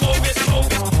like to move it,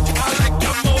 move it. I like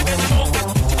to move it, move it.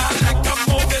 I like to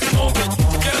move it, move it.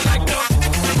 You like to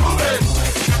move it.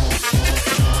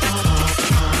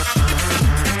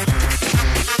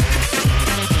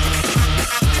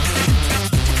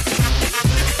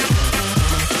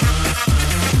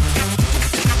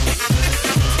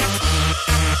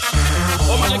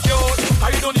 Woman, you're cute.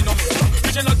 I don't need no makeup.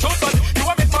 Original jumper. You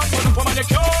want me to woman, you're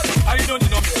cute. I don't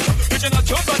need no makeup. Original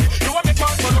jumper. You want me to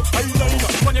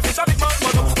eyeliner. When you feel a big man,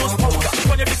 mother, nose powder.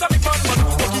 When you feel a big man, mother,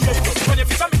 lucky eyebrow. When you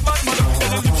feel a big man, mother,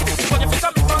 yellow lipstick. When you feel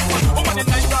a big man, mother, woman, you're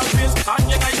nice and face and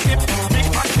you're nice hip. Big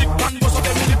fat lip and bust up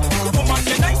every lip. Woman,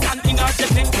 you're nice and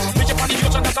energetic. Bitch up on the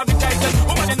ocean, that's a big title.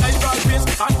 Woman, you're nice and face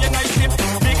and you're nice hip.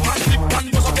 Big fat lip and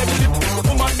bust up every lip.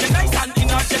 Woman, you're nice and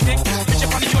energetic. Bitch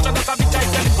up on the ocean, that's a big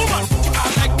title. Woman, I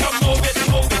like to move it,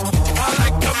 move it. I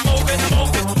like to move it,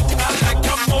 move it. I like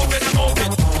to move it, move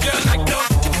it. You like to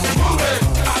move it.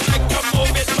 I like to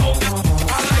move it, move it. I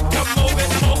like to move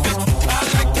it, move it. I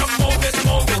like to move it,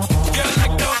 move it. You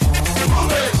like to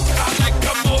move it. I like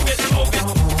to move it, move it.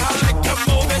 I like to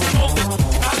move it, move it.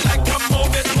 I like to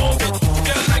move it, move it.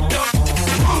 You like to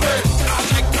move it. I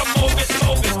like to move it,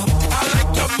 move it. I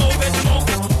like to move it, move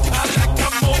it. I like to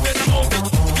move it, move it.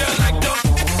 You like to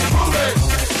move it.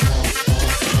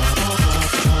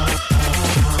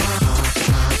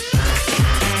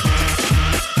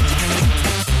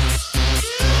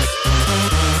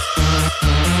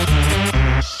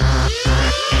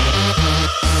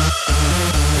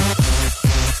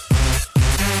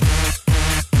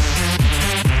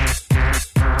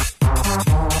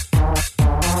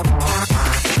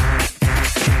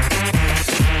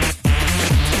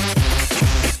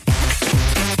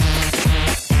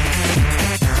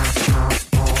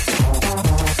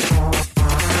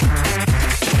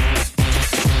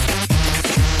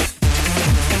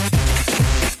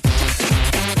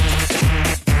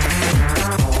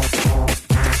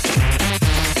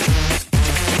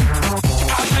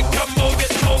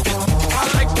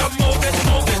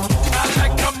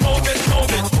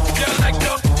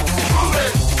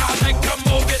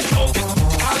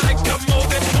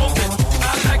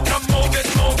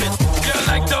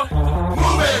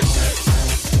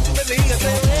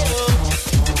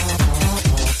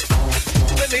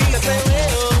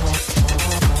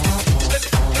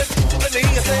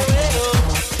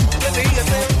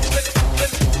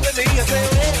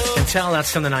 Tell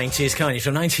that's from the 90s, can't you?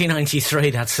 From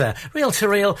 1993, that's Reel to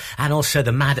Reel, and also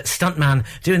the mad stuntman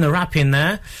doing the rapping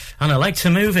there. And I like to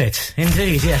move it,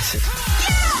 indeed, yes.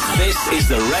 This is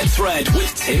the Red Thread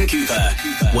with Tim Cooper,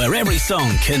 where every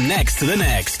song connects to the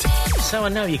next. So I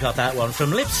know you got that one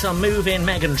from Lips Are Moving,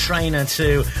 Meghan Trainor,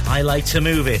 to I Like to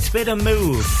Move It. Bit of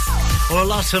move, or a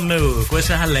lot of move,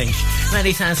 was our link.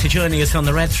 Many thanks for joining us on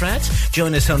the Red Thread.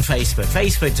 Join us on Facebook,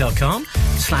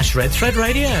 facebook.com/Red Thread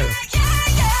Radio.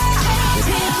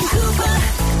 Tim Cooper,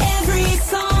 every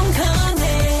song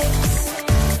connects.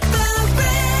 The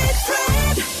Red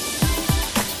Thread.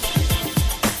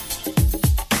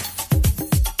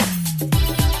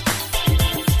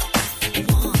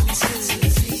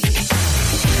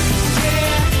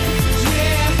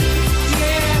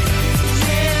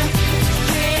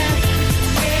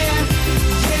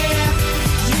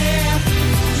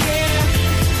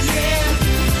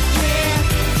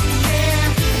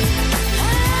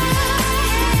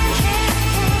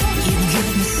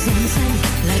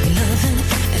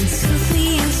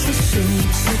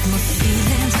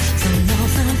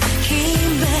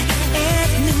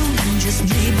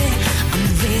 Maybe I'm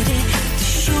ready to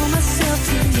show myself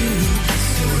to you.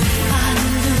 So if I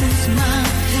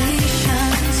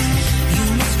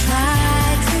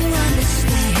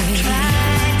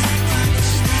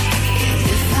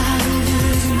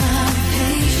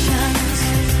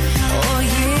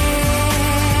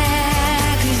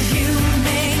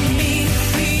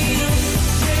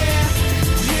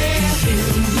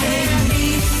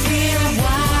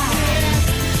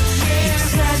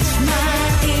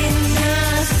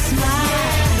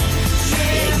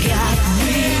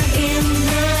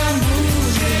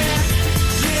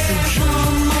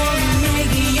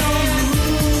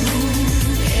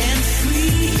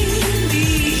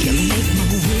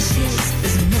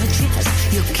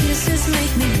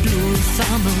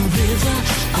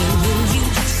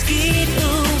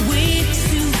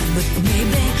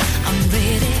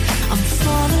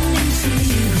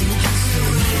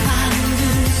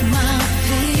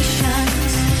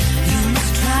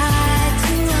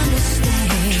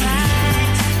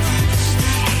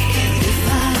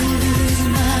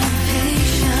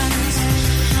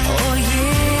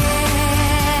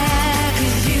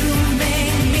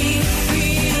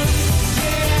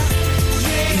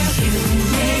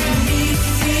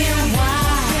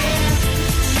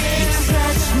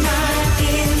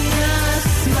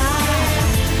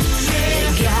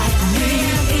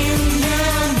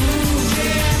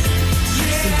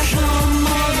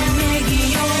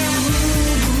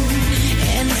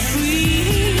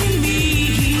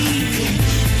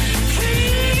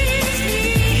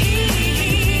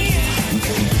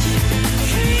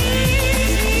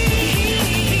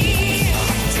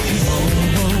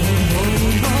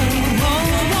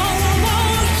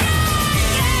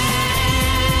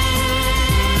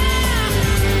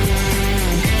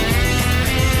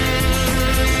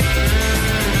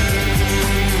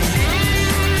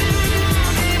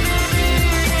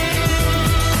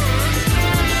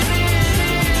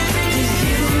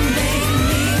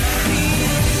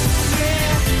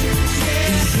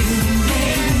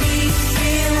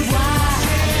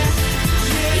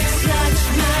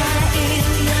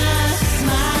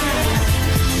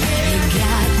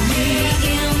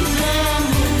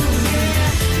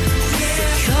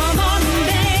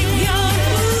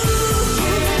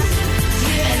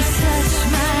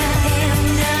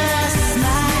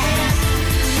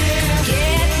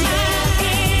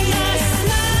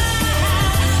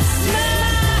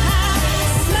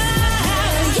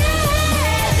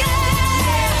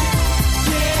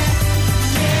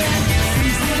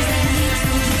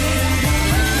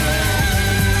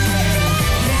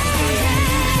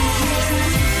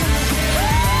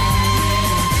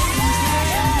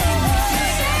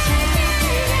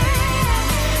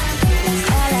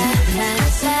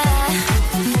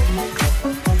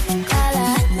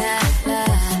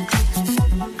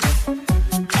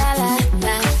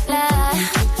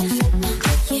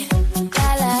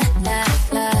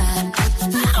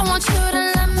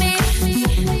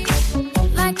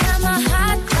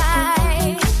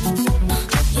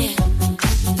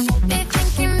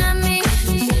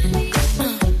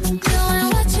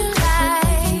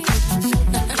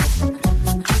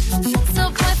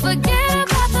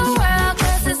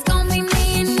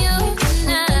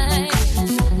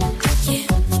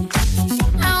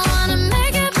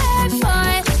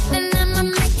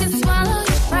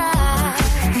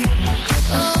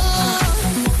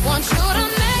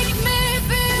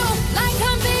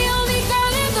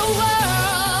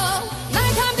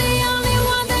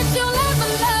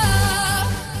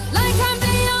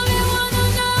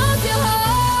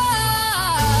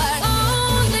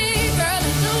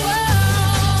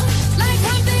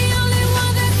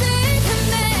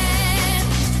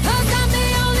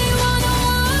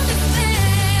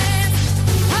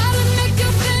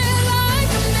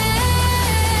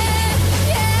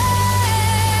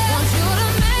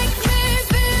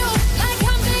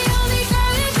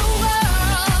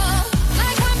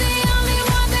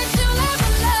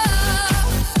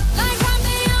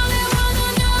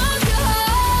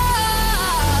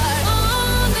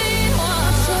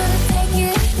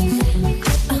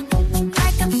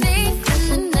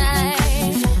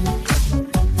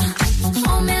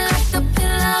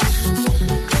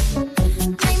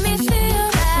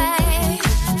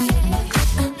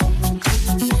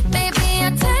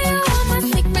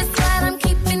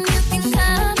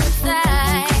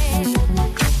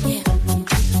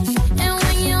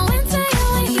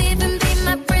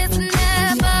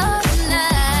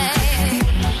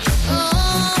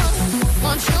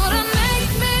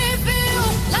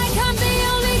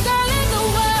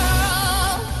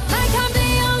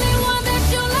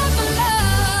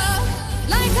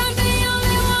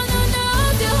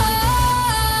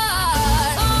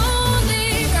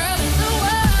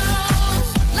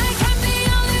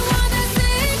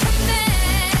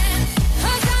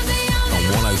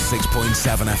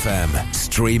 101.7 FM,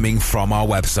 streaming from our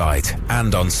website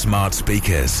and on smart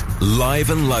speakers. Live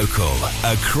and local,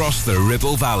 across the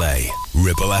Ribble Valley.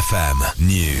 Ribble FM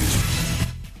News.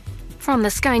 From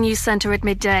the Sky News Centre at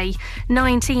midday,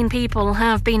 19 people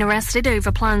have been arrested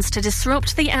over plans to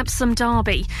disrupt the Epsom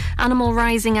Derby. Animal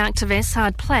Rising activists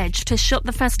had pledged to shut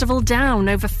the festival down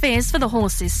over fears for the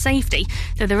horses' safety,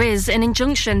 though there is an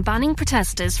injunction banning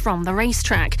protesters from the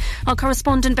racetrack. Our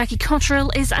correspondent Becky Cotterill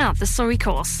is at the Surrey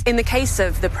course. In the case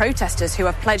of the protesters who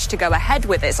have pledged to go ahead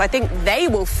with this, I think they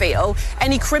will feel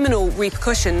any criminal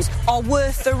repercussions are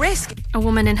worth the risk. A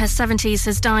woman in her 70s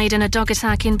has died in a dog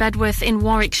attack in Bedworth in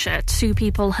Warwickshire. 2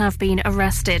 people have been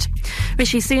arrested.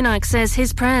 Rishi Sunak says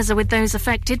his prayers are with those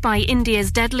affected by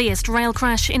India's deadliest rail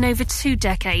crash in over 2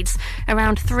 decades.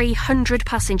 Around 300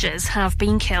 passengers have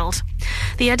been killed.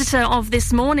 The editor of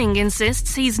This Morning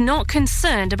insists he's not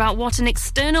concerned about what an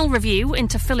external review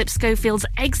into Philip Schofield's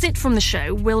exit from the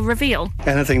show will reveal.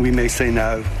 Anything we may say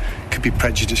now could be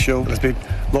prejudicial. There's been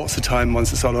lots of time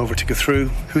once it's all over to go through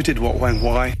who did what, when,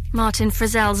 why. Martin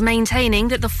Frizzell's maintaining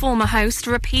that the former host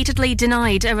repeatedly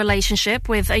denied a relationship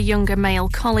with a younger male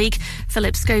colleague.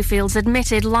 Philip Schofield's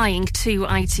admitted lying to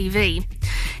ITV.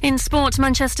 In sport,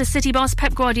 Manchester City boss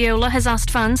Pep Guardiola has asked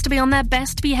fans to be on their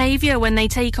best behaviour when they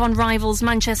take on rivals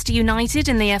Manchester United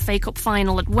in the FA Cup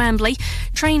final at Wembley.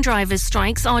 Train drivers'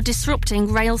 strikes are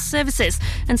disrupting rail services,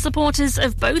 and supporters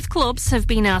of both clubs have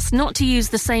been asked not to use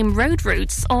the same road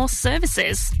routes or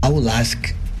services. I will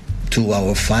ask to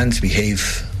our fans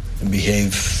behave,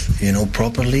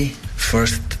 properly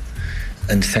first,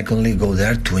 and secondly go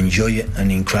there to enjoy an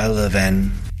incredible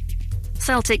event.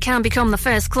 Celtic can become the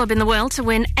first club in the world to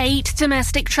win 8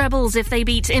 domestic trebles if they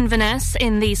beat Inverness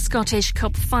in the Scottish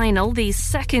Cup final. The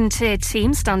second-tier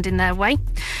team stand in their way.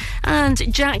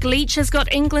 And Jack Leach has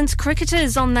got England's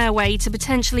cricketers on their way to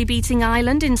potentially beating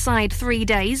Ireland inside 3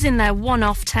 days in their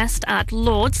one-off test at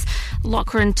Lord's.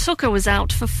 Lachlan Tucker was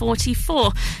out for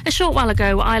 44. A short while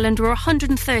ago, Ireland were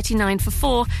 139 for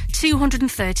 4,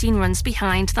 213 runs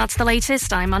behind. That's the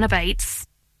latest. I'm Anna Bates.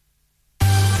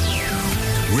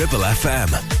 Ribble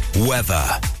FM weather.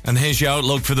 And here's your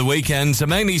outlook for the weekend. So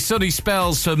mainly sunny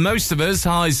spells for most of us,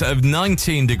 highs of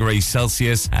 19 degrees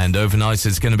Celsius, and overnight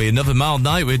it's going to be another mild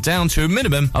night. We're down to a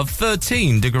minimum of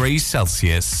 13 degrees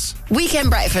Celsius. Weekend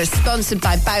breakfast sponsored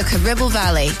by Bowker Ribble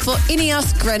Valley for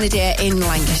Ineos Grenadier in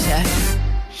Lancashire.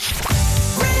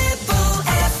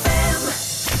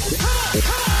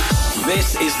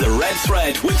 This is the Red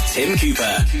Thread with Tim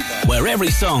Cooper, where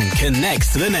every song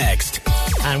connects to the next.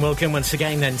 And welcome once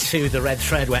again then to the Red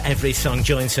Thread, where every song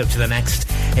joins up to the next.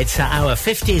 It's our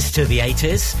 50s to the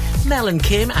 80s. Mel and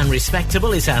Kim and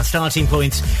Respectable is our starting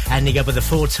point, ending up with the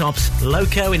Four Tops,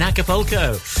 Loco in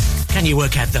Acapulco. Can you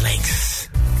work out the links?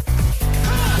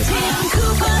 Tim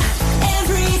Cooper,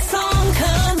 every song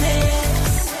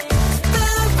connects. The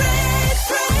Red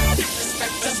Thread.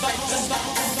 Respect the ball.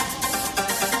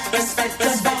 Respect the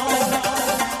ball.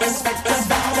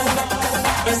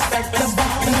 Respect the ball.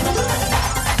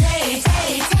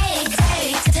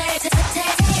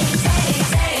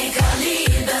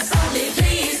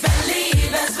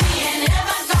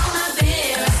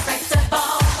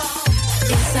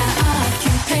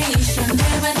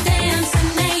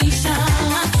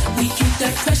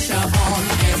 Pressure on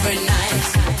every night.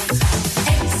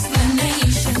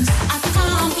 Explanations are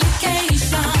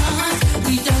complications.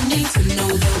 We don't need to know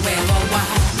the where or why.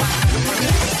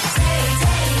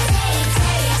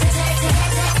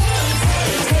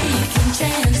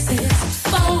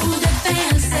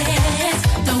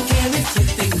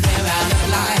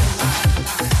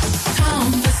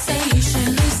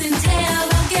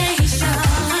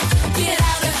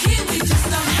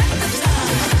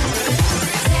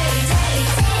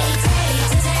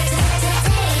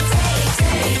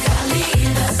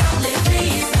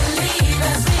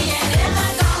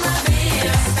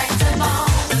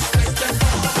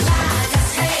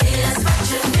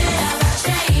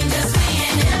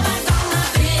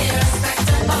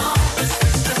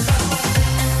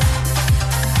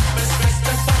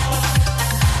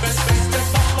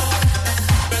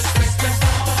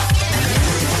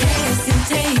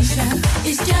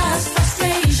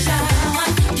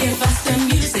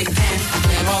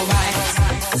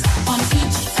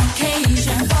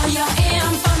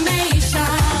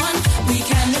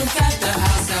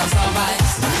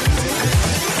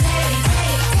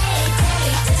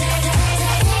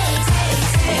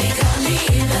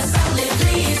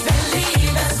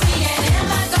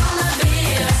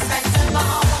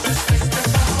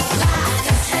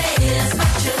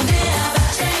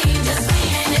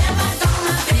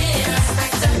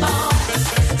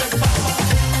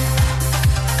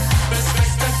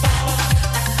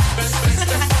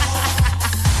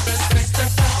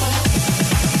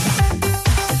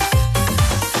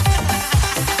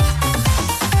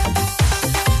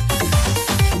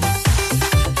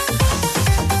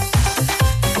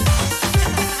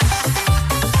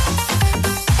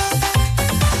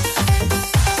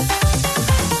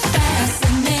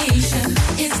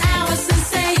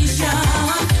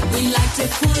 to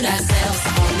put ourselves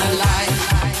on the line.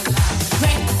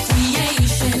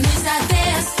 Recreation is our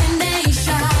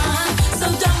destination, so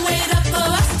don't wait up for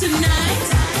us tonight.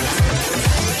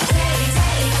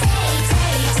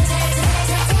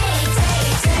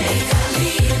 Take a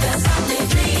leave us, only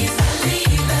please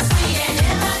believe us. We ain't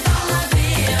ever gonna be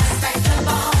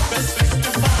respectable.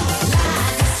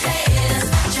 Like a status,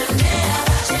 but you'll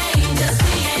never change us.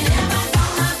 We ain't ever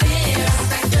gonna be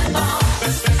respectable.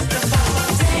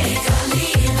 Take a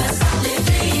leave us, only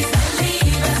please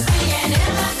believe us. We ain't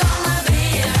ever gonna be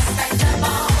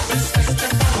respectable.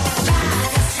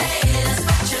 Like a status,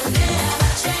 but you'll never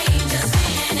change us. We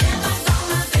ain't ever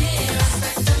gonna be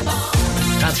respectable.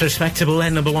 That's Respectable,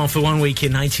 then number one for 1 week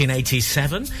in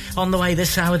 1987. On the way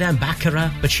this hour then,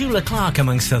 Baccarat, Petula Clark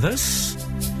amongst others.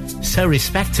 So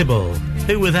Respectable.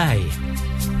 Who were they?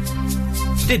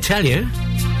 Did tell you.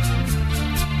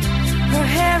 Her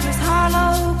hair is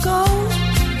hollow gold,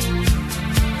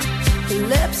 her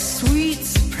lips sweet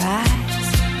surprise.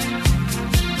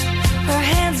 Her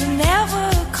hands are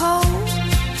never cold.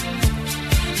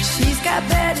 She's got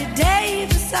Betty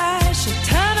Davis eyes. She'll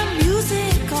turn her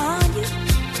music on you.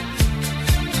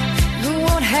 You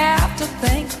won't have to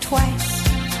think twice.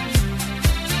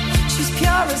 She's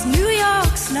pure as New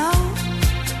York snow.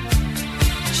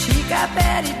 She got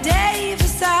Betty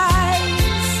Davis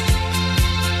eyes.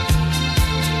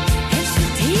 And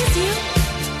she'll tease you,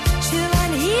 she'll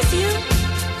unease you,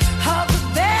 all the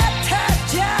better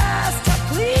just to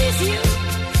please you.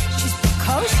 She's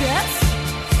precocious,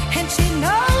 and she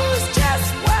knows just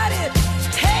what it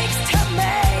takes to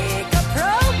make a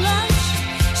pro blush.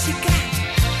 She got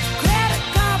Greta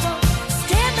Garbo,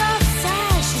 stand off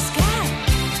side. She's got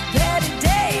Betty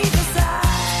Davis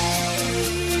eyes.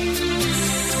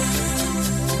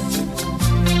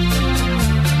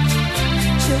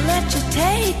 She'll let you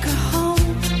take her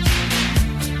home,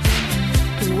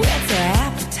 whet her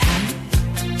appetite.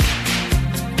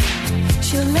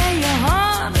 She'll lay you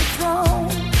on the throne.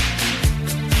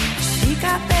 She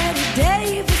got Betty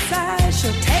Davis eyes.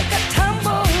 She'll take a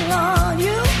tumble on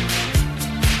you,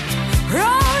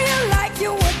 roll you like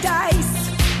you were dice,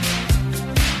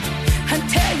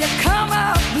 until you come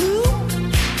out blue.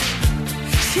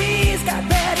 She's got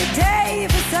Betty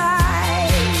Davis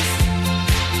eyes.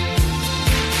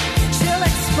 She'll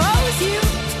expose you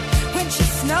when she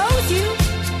snows you,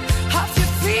 off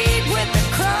your feet with the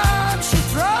crumbs she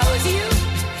throws you.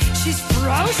 She's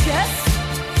ferocious,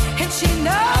 and she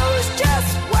knows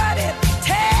just what it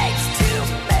takes to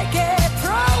make it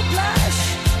pro blush.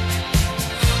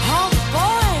 All the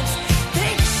boys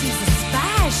think she's a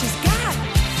spy. She's got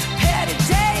Betty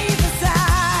Davis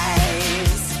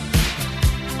eyes.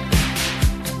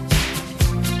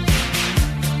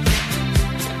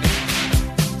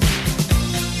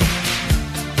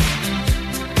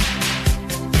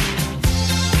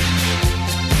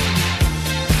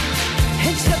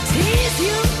 And she'll tease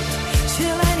you,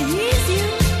 she'll unease you,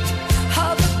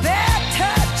 all the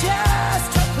better just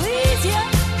to please you.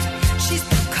 She's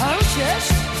precocious,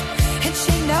 and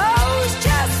she knows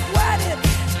just what it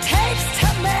takes to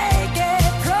make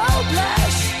it pro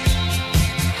blush.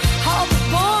 All the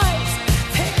boys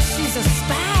think she's a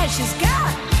spy. She's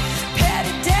got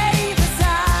Betty Davis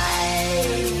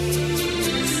eyes.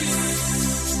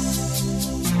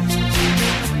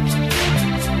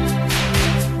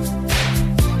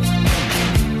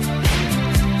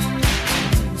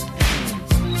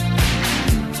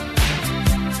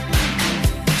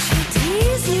 She'll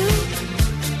tease you,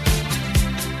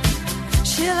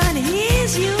 she'll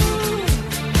unease you,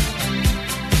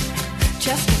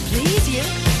 just to please you.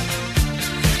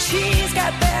 She's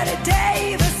got Betty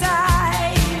Davis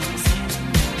eyes.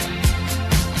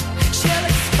 She'll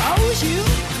expose you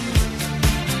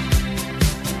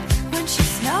when she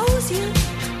snows you.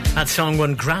 That song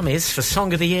won Grammys for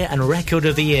Song of the Year and Record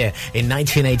of the Year in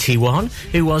 1981.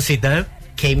 Who was it though?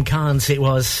 Kim Carnes it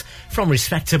was. From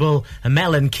Respectable,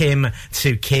 Mel and Kim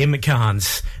to Kim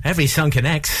Carnes. Every song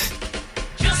connects.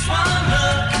 Just one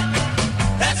look,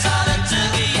 that's all it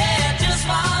took, yeah. Just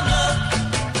one look,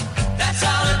 that's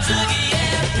all it took,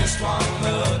 yeah. Just one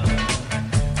look,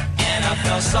 and I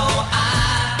felt so I'm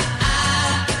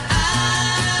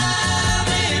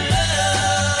in love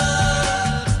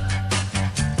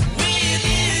with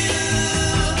you.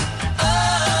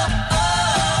 Oh,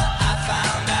 I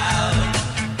found out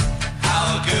how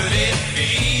good it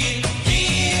feels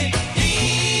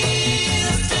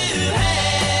to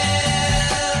have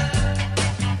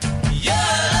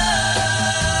your love.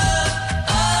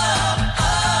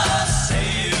 Say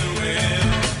you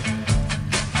will,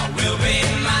 I will be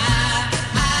mine.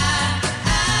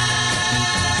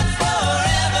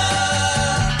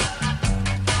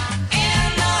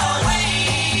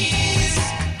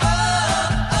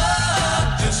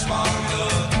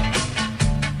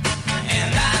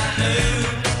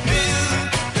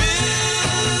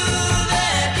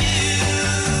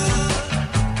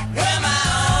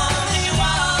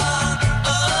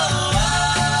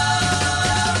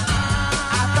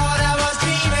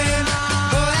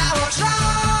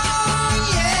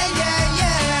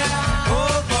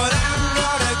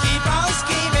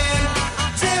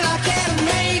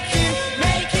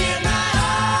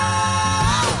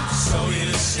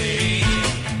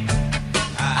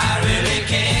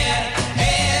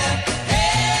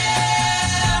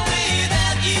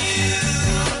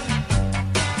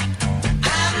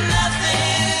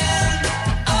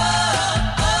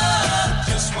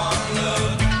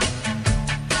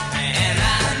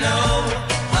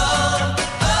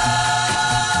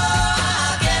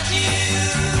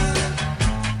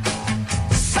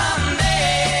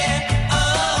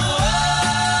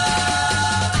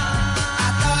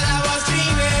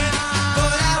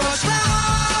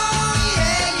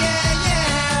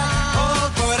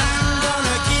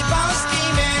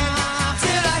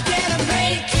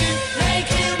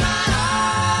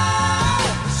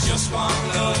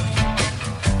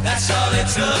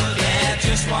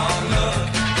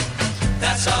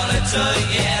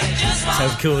 So,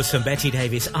 of course, from Betty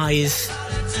Davis, Eyes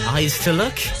to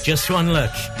Look, Just One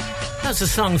Look. That's a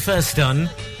song first done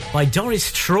by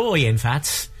Doris Troy, in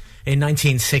fact, in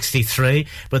 1963,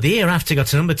 but the year after got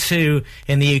to number 2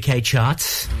 in the UK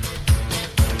charts.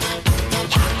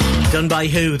 Done by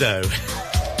who, though?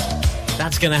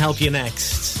 That's going to help you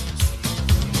next.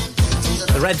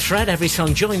 The Red Thread, every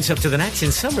song joins up to the next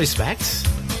in some respects.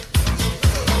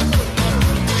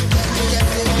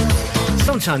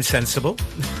 Sometimes sensible.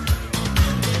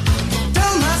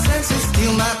 Dull my senses,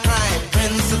 steal my pride,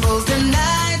 principles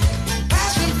denied,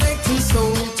 passion faked and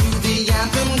sold to the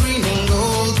anthem green and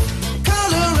gold.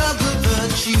 Color of the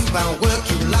virtue, I'll work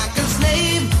you like a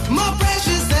slave, more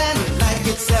precious than life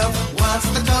itself. What's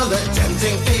the color?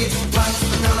 Tempting fate. What's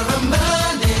the color of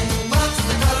money? What's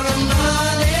the color of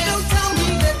money? Don't tell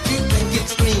me that you think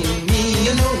it's green, me,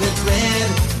 you know it's red.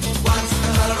 What's the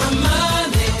color of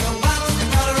money? What's the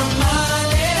color of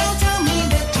money? Don't tell me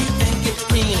that you think it's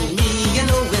green, me, you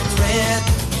know it's red.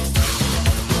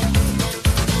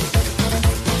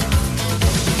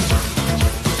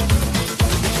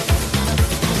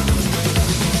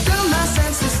 Dull my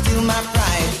senses, steal my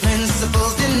pride,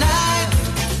 principles denied,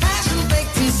 passion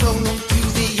baked and sold to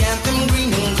the anthem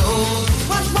green and gold.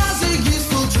 What was a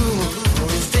useful tool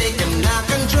is taken now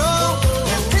control,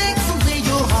 and takes away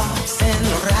your hearts and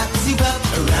wraps you up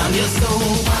around your soul.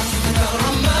 What's the color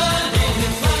of money?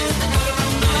 What's the color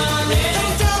of money?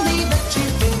 Don't tell me that you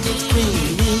think it's green,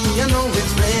 me, you know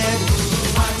it's red.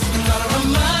 What's the color of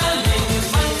money?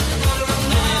 What's the color of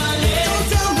money? Don't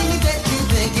tell me that you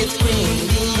think it's green,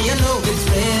 me, you know it's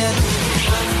red.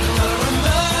 What's the color of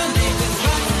money?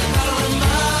 What's the color of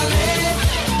money?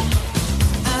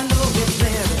 I know it's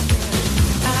red.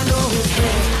 I know it's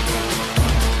red.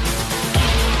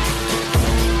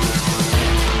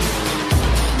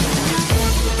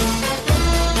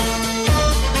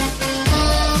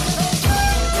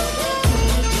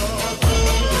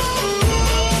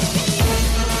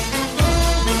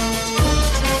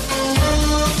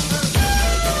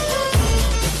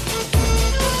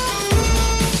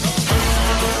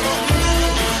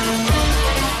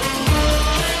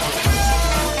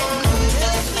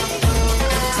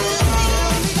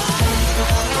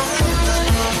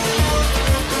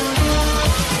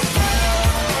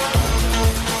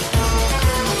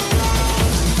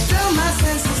 Dull my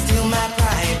senses, steal my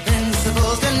pride,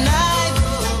 principles denied,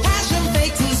 passion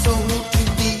faked and sold to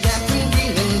the anthem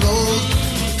green and gold.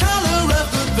 Color of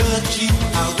the virtue,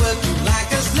 I'll work you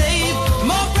like a slave,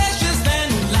 more precious than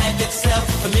life itself.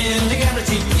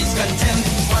 Familiarity is contempt.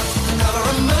 What's the color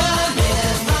of money?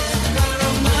 What's the color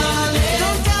of money?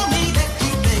 Don't tell me that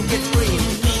you think it's green,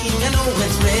 me, you know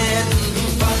it's red.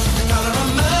 What's the color of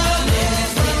money?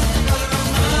 What's the color of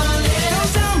money?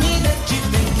 Don't tell me that you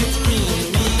think it's green,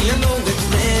 me, you know it's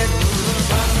red.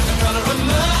 What's the color of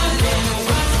money?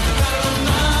 What's the color of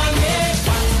money?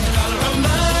 What's the color of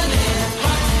money?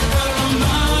 What's the color of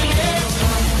money? What's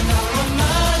the color of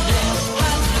money?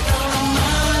 What's the color of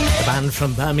money? The band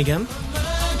from Birmingham.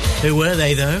 Who were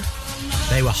they, though?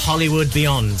 They were Hollywood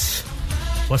Beyond.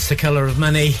 What's the Colour of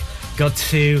Money? Got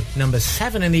to number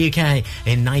 7 in the UK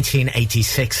in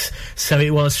 1986. So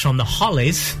it was from the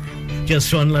Hollies,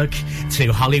 Just One Look,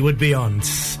 to Hollywood Beyond.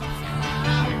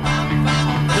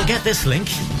 You'll get this link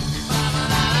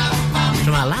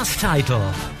from our last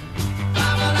title.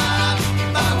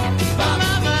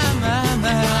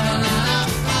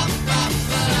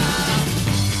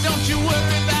 Don't you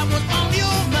worry about what's on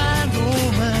your mind,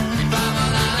 oh man.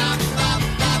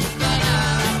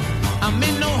 I'm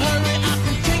in no hurry, I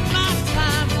can take my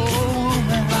time, oh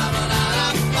man.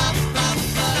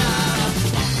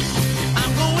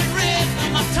 I'm going red,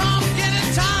 and my tongue's getting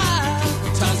tired.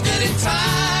 Tongue's getting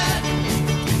tired.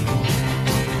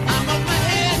 I'm up my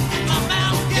head, my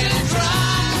mouth getting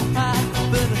dry.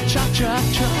 Better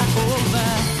cha-cha-cha, oh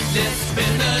man. Let's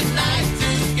spend the night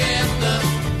together.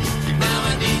 Now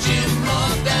I need you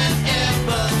more than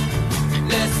ever.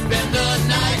 Let's spend the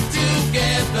night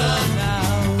together now.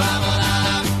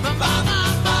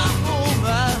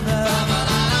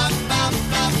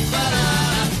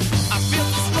 I feel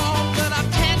so strong that I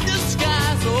can't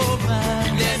disguise, oh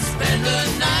man. Let's spend the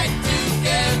night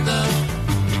together,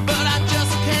 but I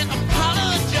just can't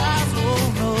apologize,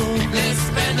 oh no. Let's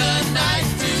spend the night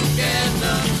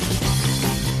together.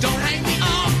 Don't hang me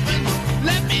off and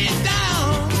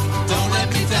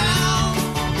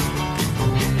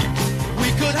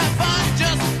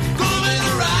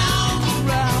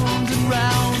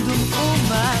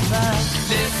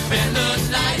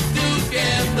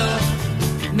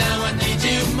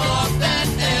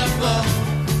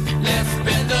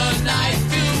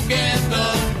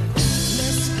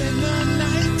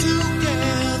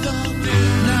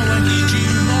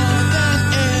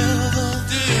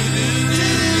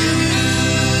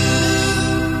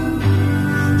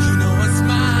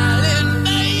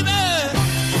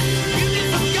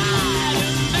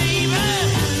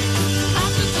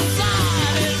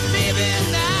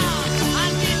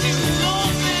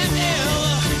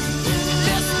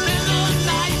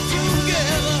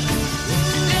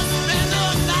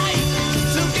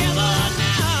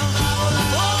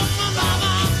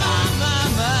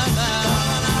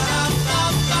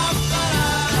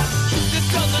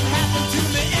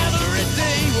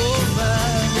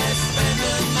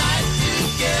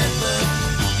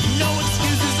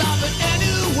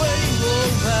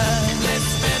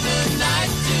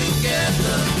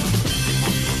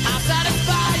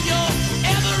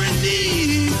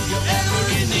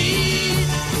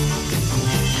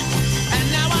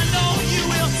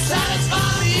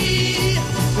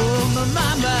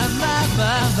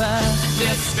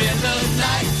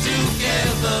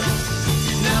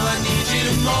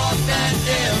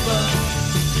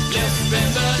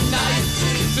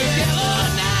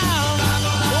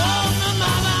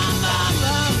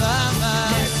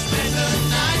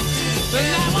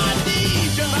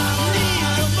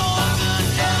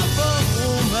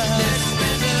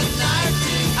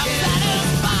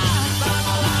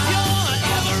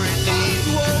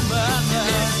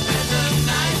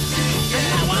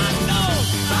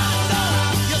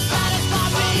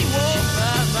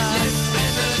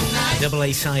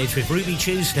A-side with Ruby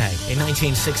Tuesday in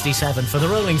 1967 for the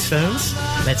Rolling Stones.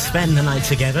 Let's spend the night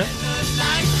together.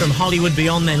 From Hollywood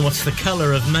Beyond then, What's the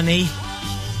Colour of Money?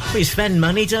 We spend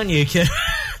money, don't you?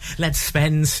 Let's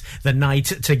spend the night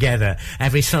together.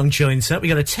 Every song joins up. We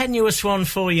got a tenuous one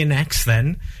for you next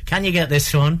then. Can you get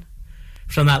this one?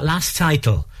 From that last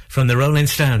title from the Rolling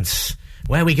Stones.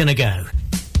 Where are we going to go?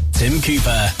 Tim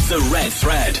Cooper, The Red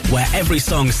Thread, where every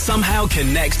song somehow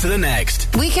connects to the next.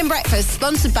 Weekend Breakfast,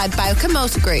 sponsored by Bowker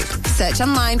Motor Group. Search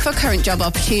online for current job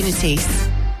opportunities.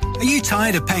 Are you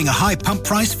tired of paying a high pump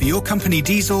price for your company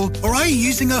diesel? Or are you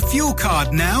using a fuel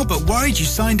card now but worried you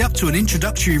signed up to an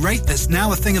introductory rate that's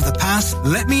now a thing of the past?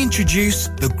 Let me introduce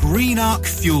the Green Arc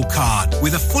Fuel Card.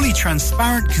 With a fully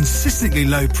transparent, consistently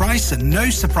low price and no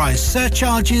surprise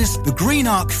surcharges, the Green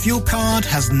Arc Fuel Card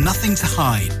has nothing to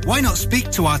hide. Why not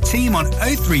speak to our team on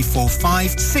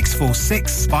 0345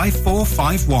 646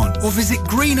 5451 or visit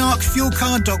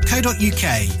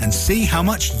greenarcfuelcard.co.uk and see how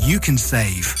much you can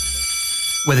save.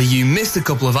 Whether you missed a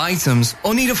couple of items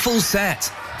or need a full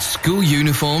set, school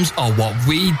uniforms are what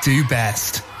we do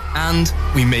best. And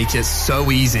we make it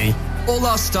so easy. All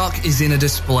our stock is in a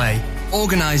display,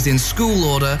 organised in school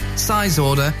order, size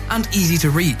order, and easy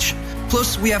to reach.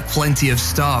 Plus, we have plenty of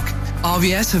stock.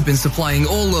 RVS have been supplying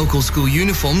all local school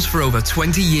uniforms for over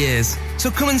 20 years. So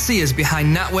come and see us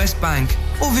behind NatWest Bank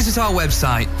or visit our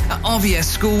website at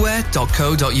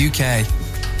rvsschoolwear.co.uk.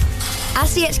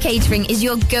 RCH Catering is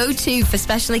your go-to for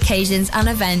special occasions and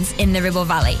events in the Ribble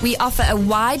Valley. We offer a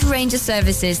wide range of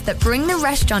services that bring the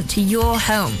restaurant to your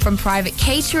home, from private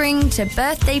catering to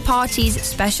birthday parties,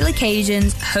 special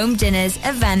occasions, home dinners,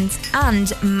 events, and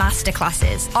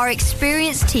masterclasses. Our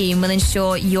experienced team will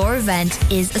ensure your event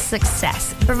is a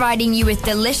success, providing you with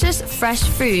delicious, fresh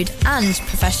food and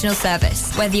professional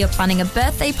service. Whether you're planning a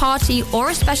birthday party or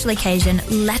a special occasion,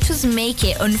 let us make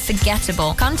it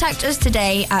unforgettable. Contact us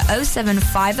today at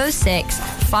 07506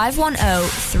 510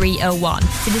 301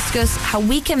 to discuss how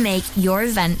we can make your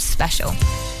event special.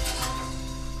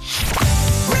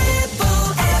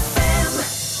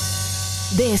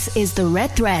 This is The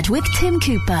Red Thread with Tim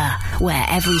Cooper, where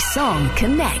every song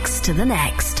connects to the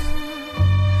next.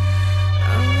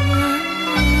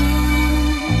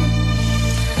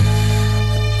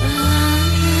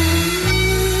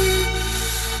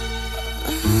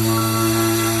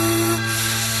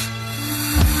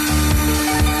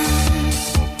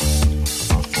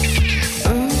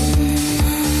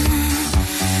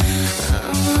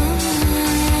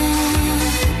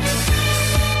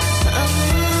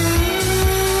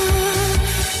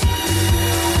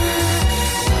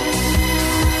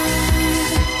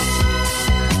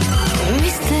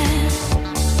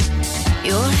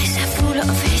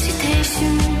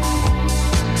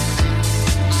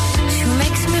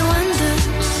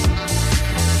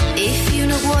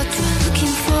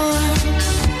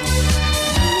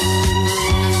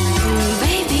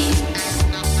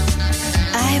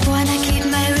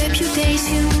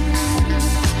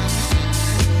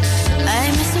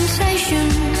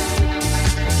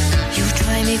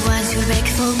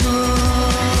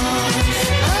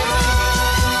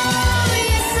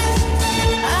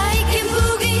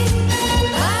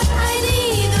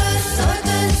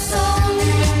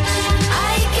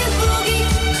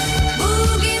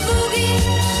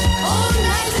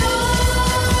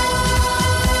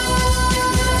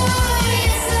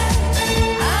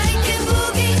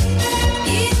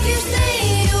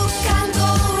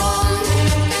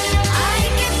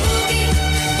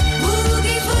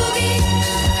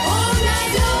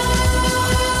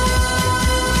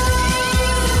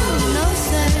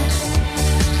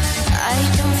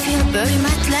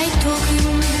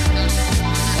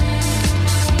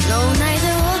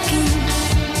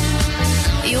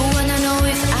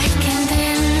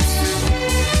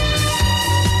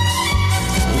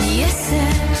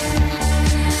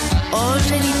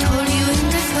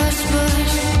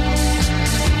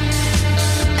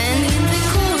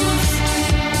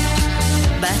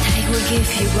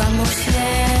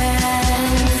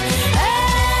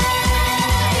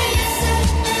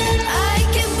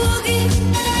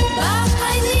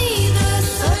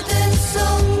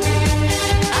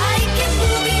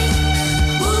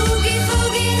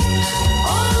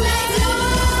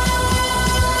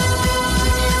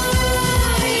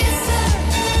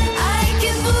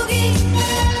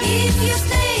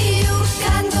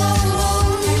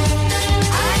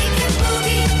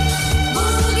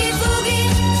 Boogie,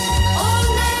 boogie, all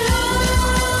night long.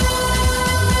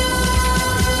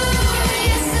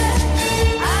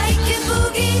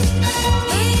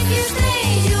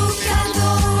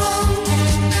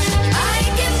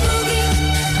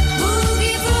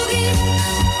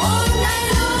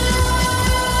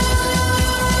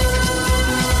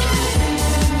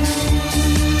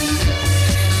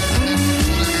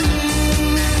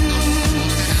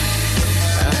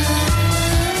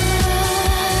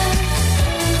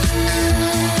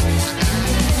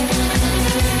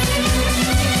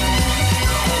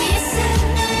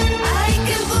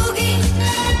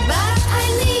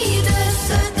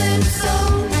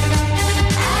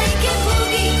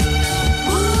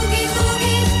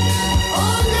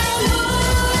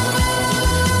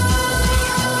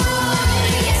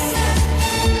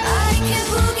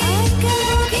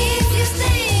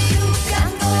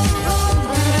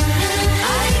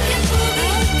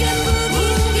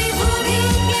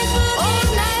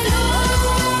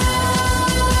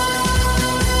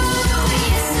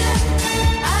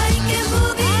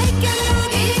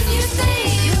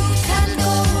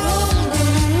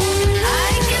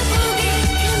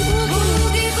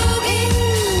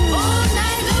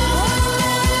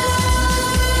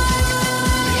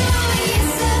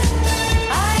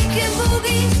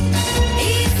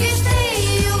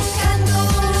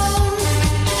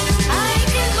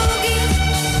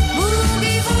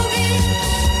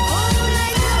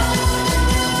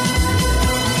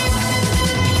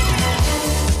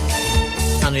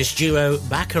 Spanish duo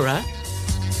Baccarat.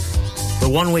 For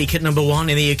 1 week at number 1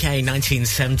 in the UK,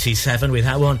 1977, with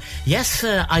that one. Yes,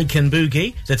 Sir, I Can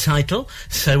Boogie, the title.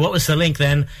 So what was the link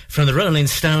then from the Rolling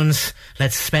Stones?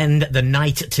 Let's spend the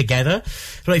night together.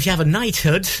 Well, if you have a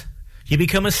knighthood, you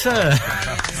become a sir.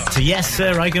 So yes,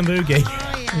 Sir, I Can Boogie.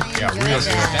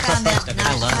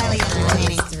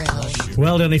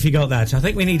 Well done if you got that. I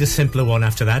think we need a simpler one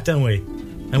after that, don't we?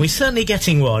 And we're certainly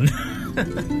getting one.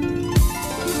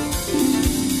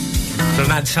 From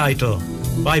that title.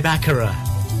 By Baccarat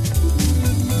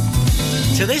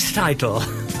to this title.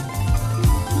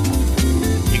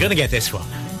 You're going to get this one.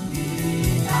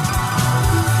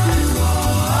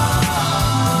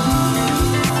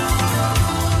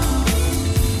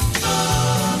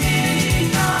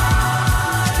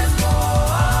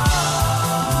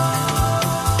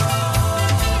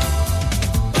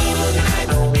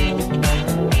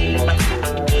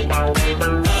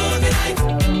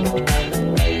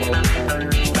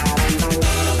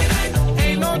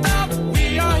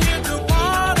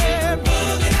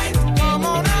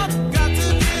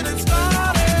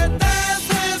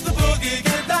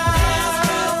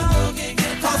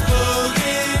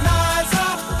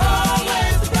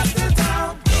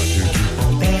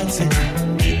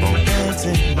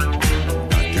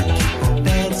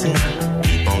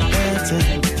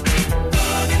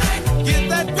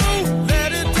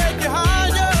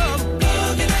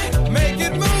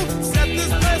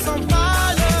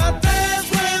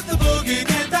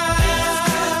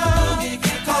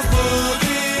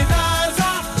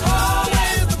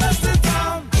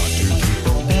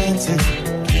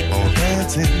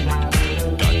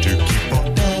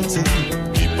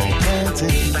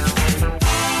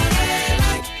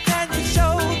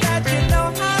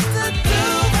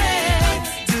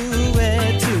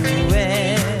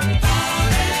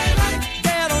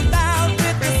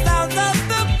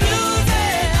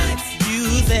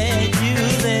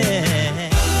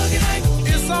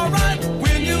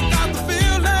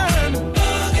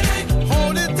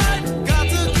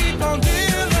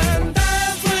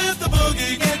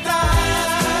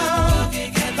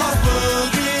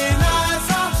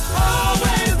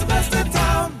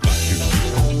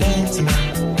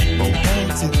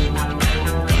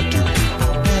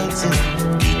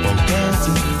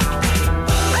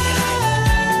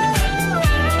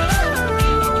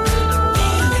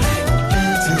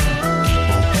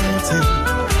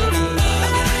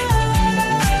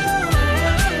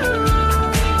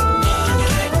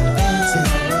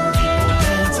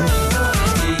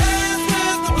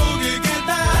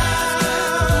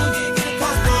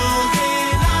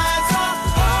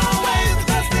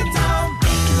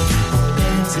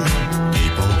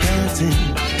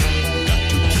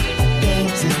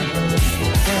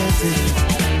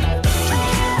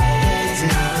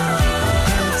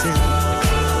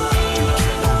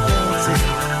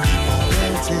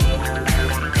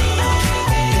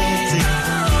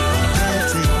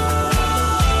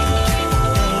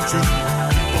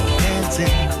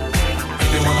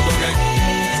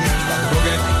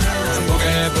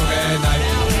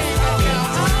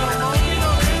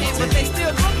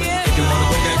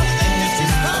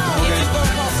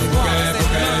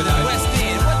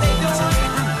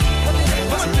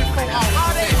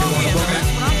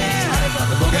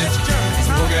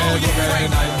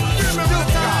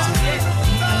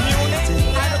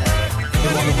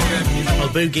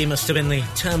 Boogie must have been the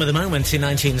term of the moment in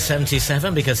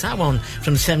 1977, because that one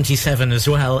from 77 as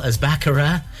well as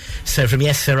Baccarat. So from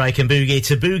Yes Sir I Can Boogie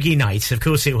to Boogie Nights, of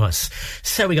course it was.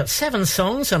 So we got 7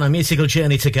 songs on our musical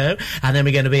journey to go, and then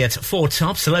we're going to be at 4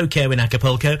 Tops, Loco in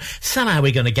Acapulco. Somehow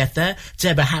we're going to get there.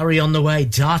 Deborah Harry on the way.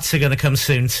 Darts are going to come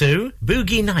soon too.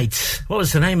 Boogie Nights. What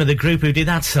was the name of the group who did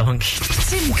that song?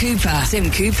 Tim Cooper.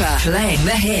 Tim Cooper playing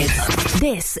the hits.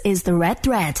 This is the Red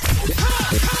Thread.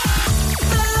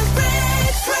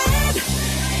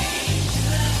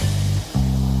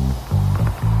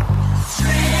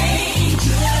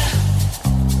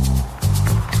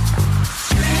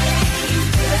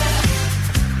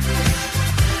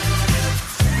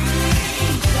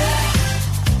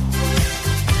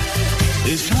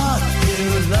 It's hot in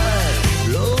the night,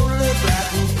 lonely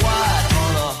black and white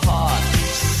on a hot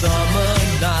summer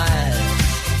night.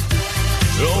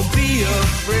 Don't be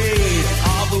afraid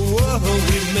of the world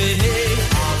we made.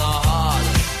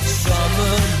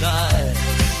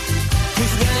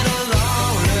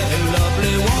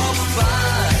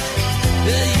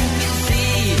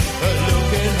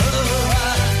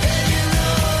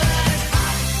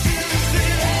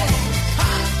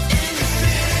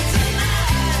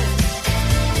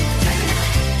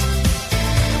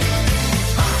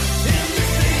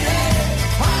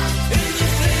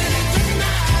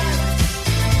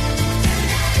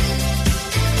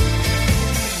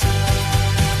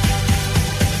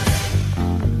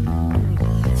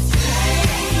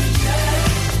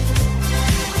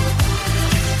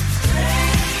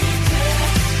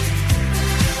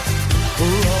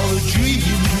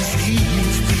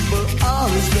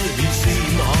 stars make me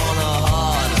seem on a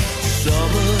hot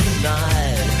summer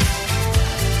night.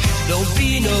 Don't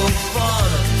be no fun,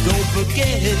 don't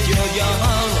forget you're young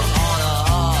on a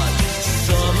hot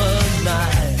summer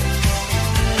night.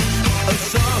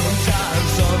 Sometimes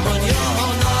someone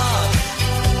you're not,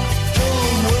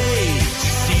 don't wait to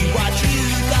see what you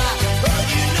got, but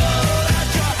you know that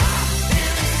you're hot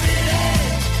in the city,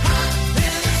 hot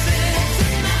in the city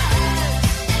tonight.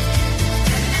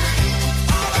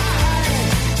 Alright,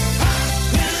 hot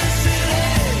in the city,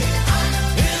 hot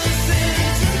in the city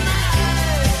tonight.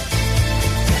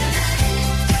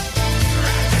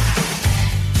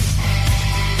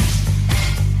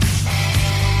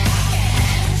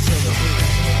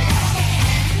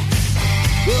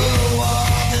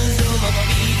 Walking till my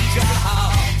feet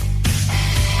drop.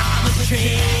 I'm a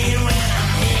train when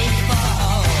I'm heading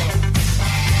for.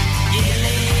 You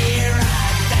lay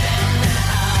right down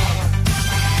now.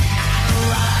 I'm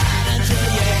riding until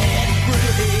your head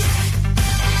breaks.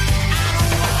 I'm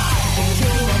walking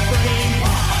till my brain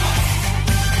pops.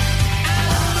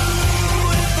 I'm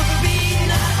moving for the beat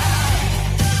now.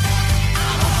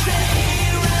 I'm a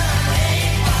train when I'm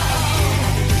heading for.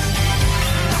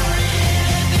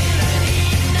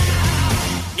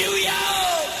 New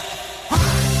York,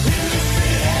 hot in the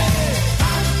city,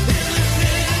 hot in the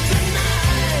city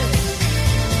tonight.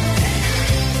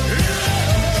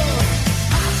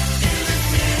 Hot in the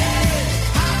city,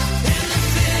 hot in the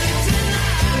city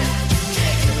tonight.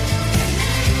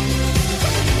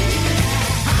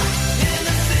 Hot in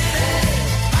the city,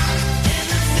 hot in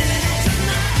the city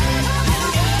tonight. Hot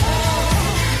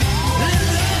in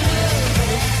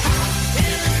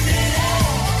the city,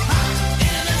 hot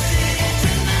in the city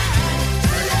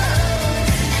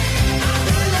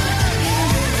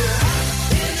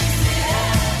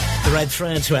The Red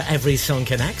Thread, where every song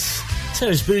connects. So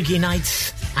is Boogie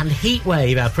Nights and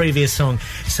Heatwave, our previous song.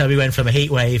 So we went from a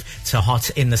Heatwave to Hot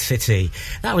in the City.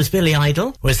 That was Billy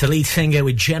Idol, was the lead singer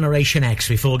with Generation X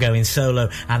before going solo,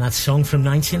 and that song from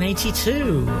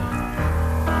 1982.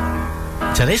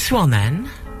 To this one then.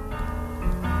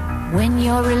 When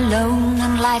you're alone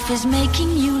and life is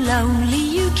making you lonely,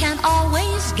 you can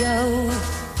always go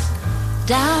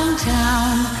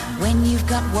downtown. When you've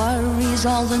got worries,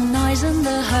 all the noise and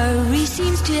the hurry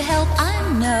seems to help, I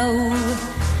know.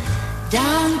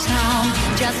 Downtown,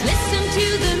 just listen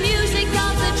to the music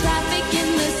of the traffic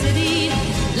in the city.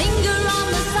 Linger on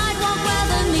the sidewalk where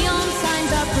the neon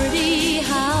signs are pretty.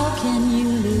 How can you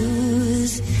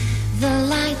lose? The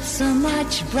lights are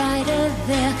much brighter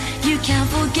there. You can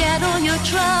forget all your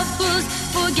troubles,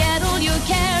 forget all your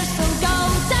cares. So go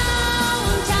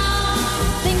downtown.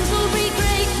 Things will be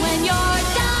great when you're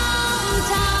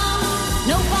downtown.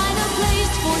 No finer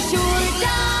place for sure.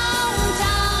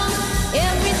 Downtown,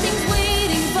 everything's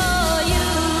waiting for you.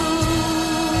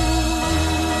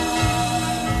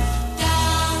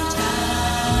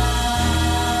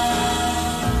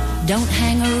 Downtown. Don't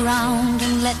hang around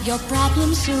and let your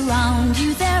problems surround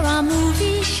you. There are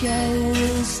movie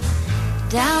shows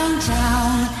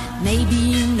downtown. Maybe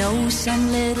you know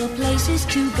some little places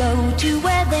to go to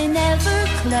where they never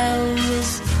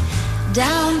close.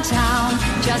 Downtown,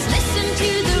 just listen to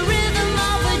the rhythm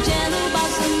of a gentle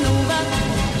bossa nova.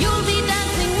 You'll be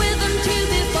dancing with them too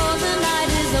before the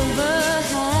night is over.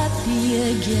 Happy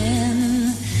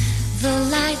again. The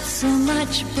lights are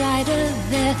much brighter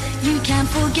there. You can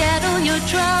forget all your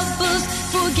troubles,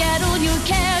 forget all your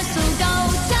cares. So go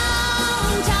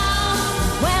downtown,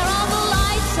 where all the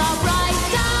lights are bright.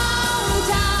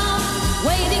 Downtown,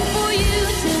 waiting for you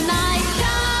tonight.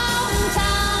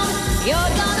 Downtown,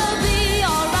 you're gonna be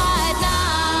alright now.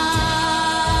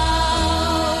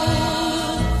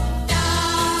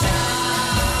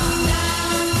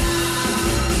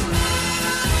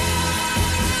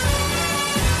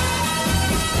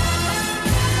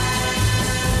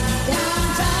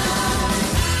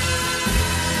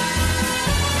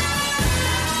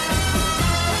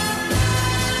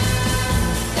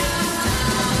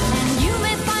 And you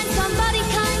may find somebody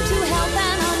kind to help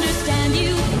and understand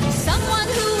you. Someone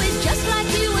who is just like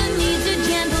you and needs a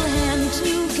gentle hand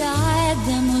to guide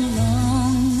them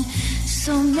along.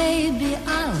 So maybe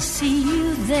I'll see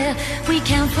you there. We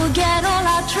can forget all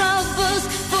our troubles,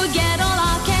 forget all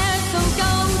our cares. So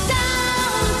go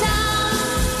downtown.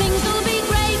 Things will be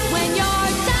great when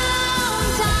you're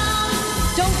downtown.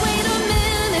 Don't wait a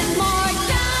minute more.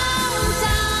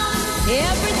 Downtown,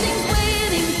 everything's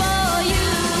waiting for you.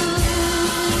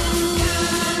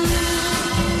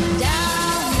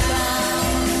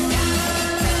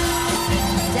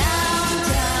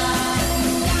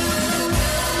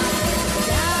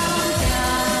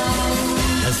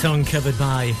 A song covered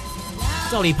by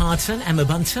Dolly Parton, Emma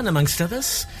Bunton, amongst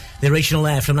others. The original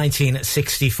there from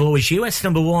 1964 was US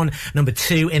number 1, number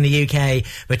 2 in the UK,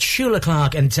 but Shula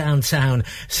Clark and Downtown.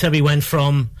 So we went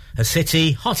from a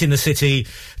city, hot in the city,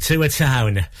 to a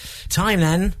town. Time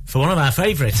then for one of our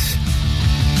favourites.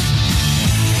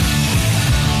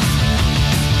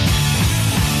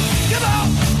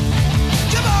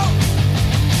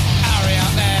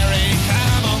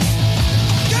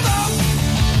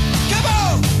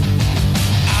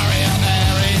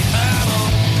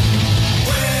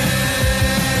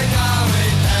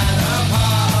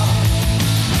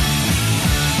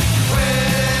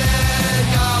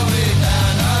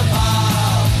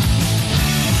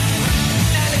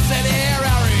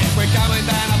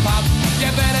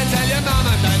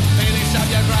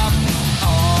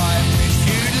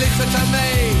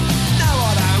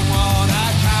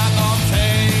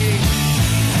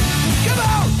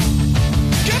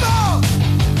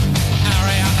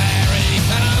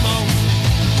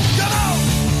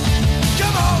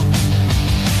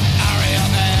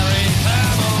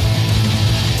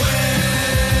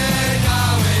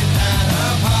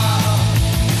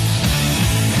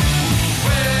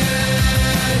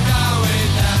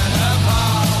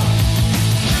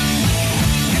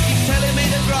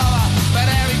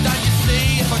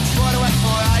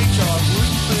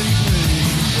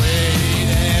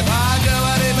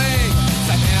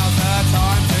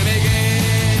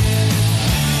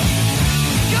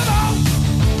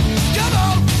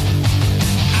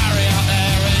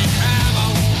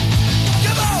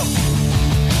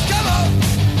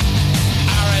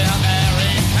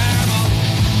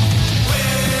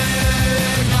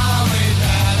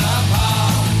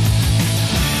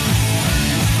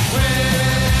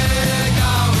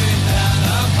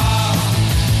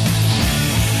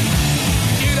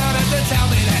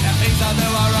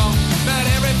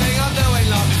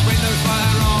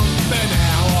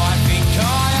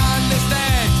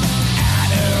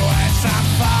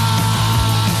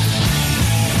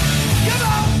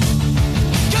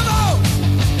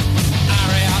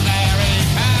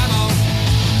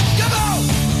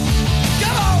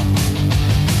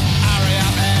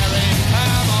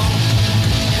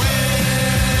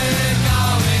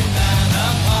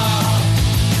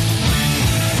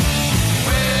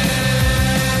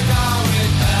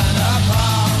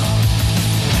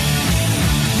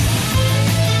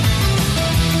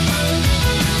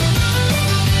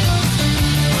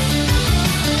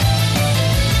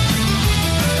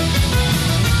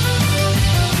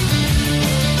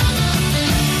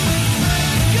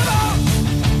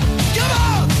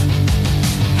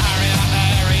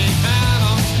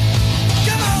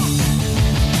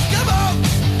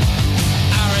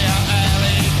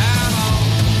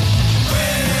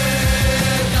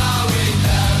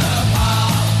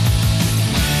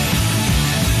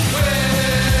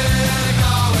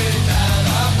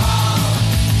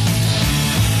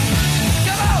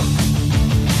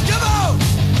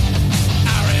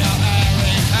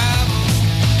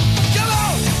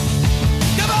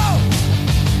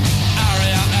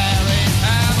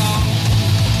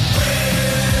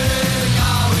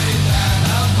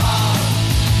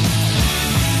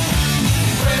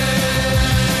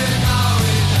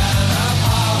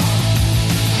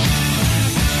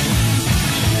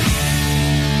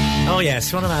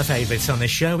 Yes, one of our favourites on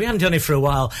this show. We haven't done it for a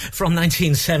while. From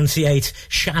 1978,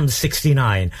 Sham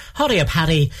 69. Hurry up,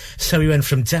 Harry. So we went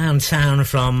from downtown,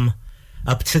 from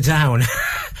up to down.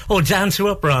 Or down to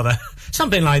up, rather.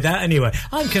 Something like that, anyway.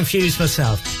 I'm confused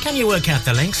myself. Can you work out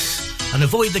the links and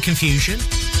avoid the confusion?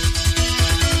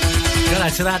 Got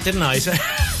out to that, didn't I?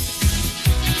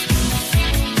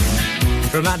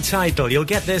 From that title, you'll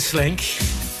get this link.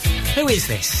 Who is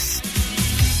this?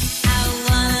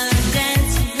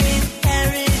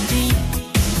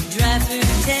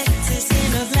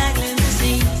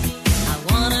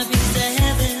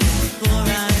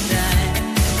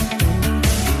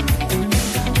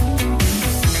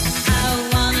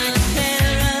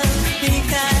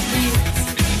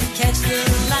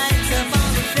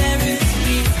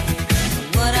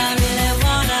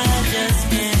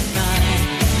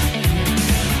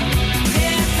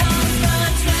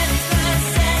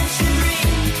 Century.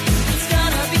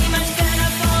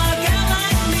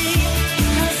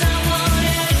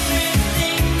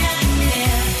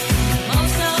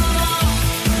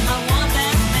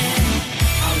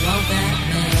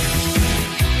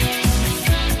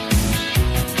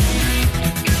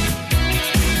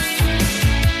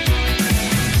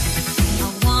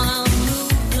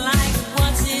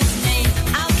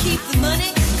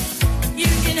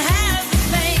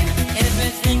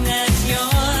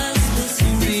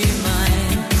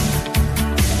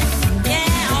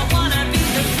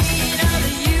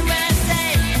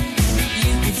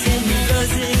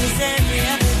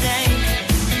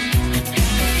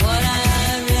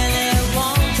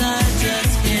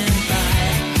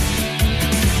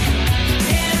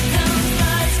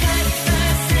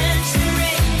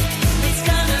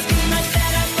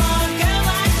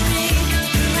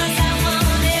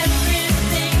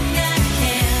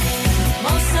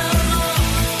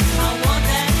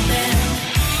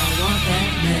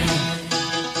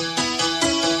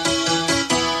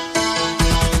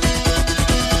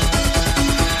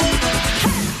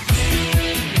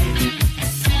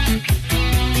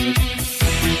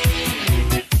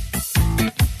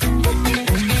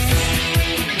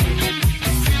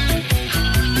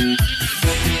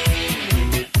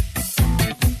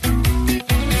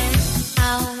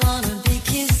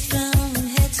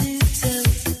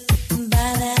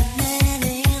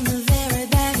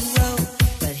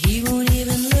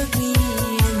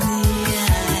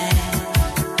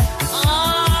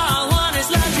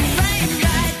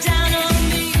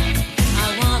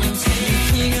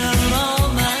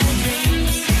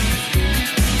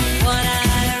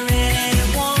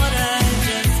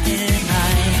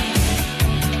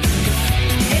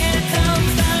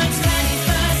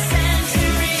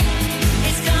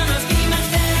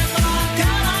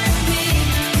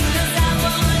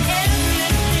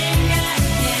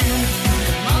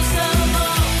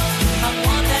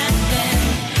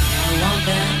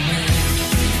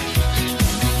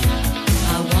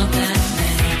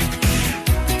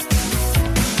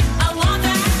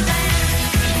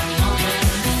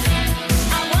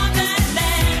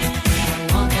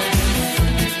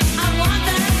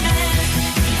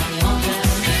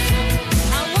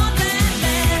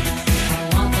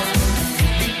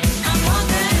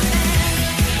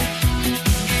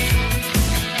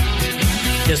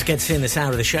 just gets in this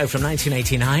hour of the show from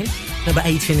 1989. Number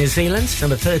 8 in New Zealand,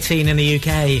 number 13 in the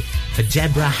UK for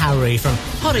Deborah Harry. From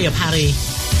Hurry Up Harry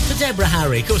to Deborah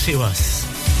Harry, of course he was.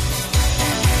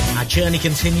 Our journey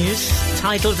continues,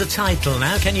 title to title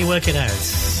now. Can you work it out?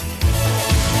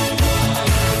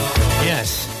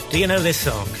 Yes. Do you know this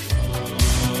song?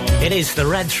 It is The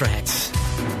Red Thread.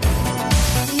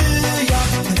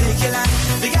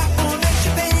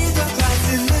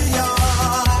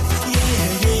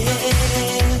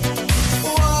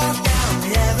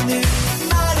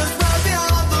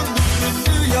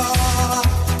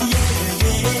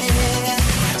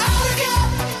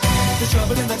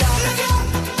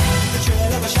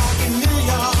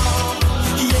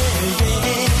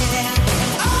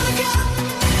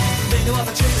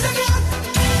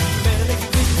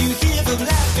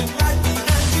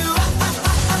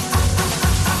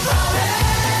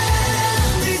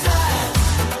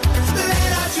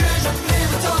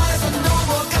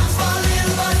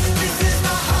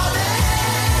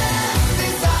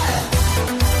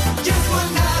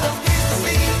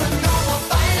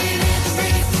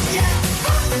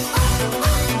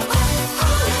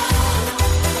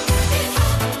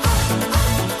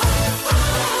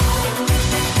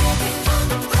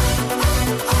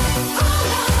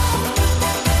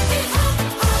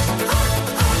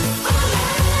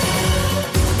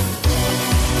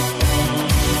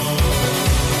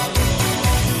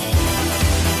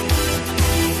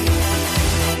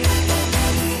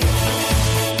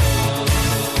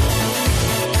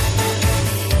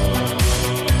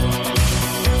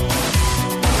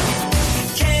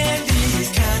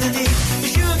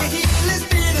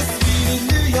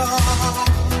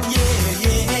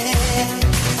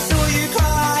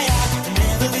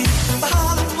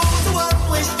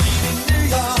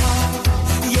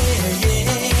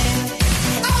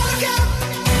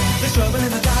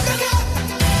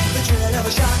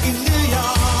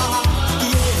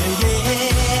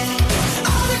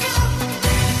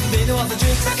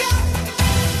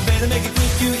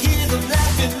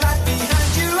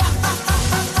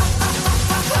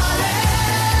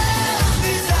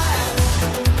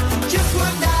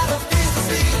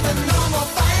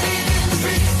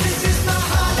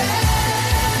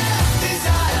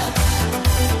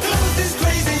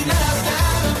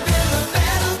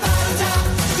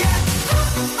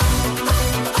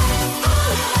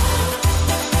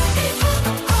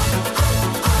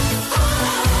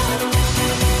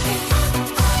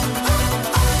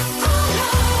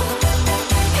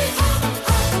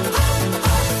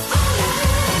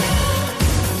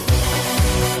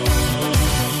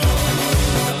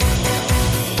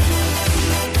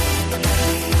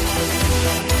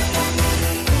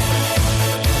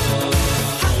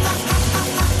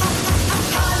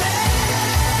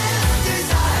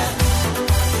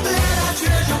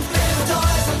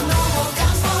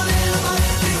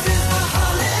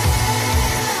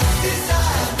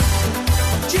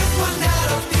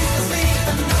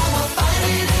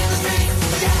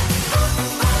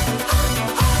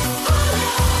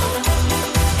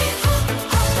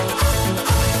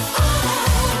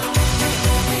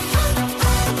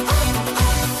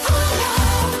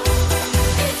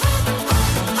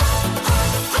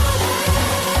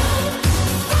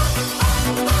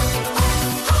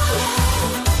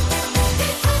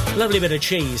 Lovely bit of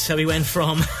cheese. So we went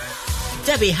from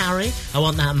Debbie Harry, I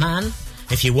Want That Man.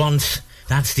 If you want,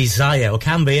 that's Desire, or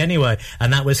can be anyway.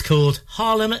 And that was called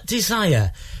Harlem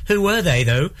Desire. Who were they,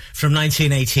 though? From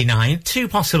 1989. Two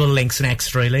possible links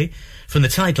next, really, from the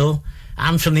title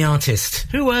and from the artist.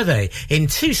 Who were they? In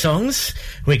two songs,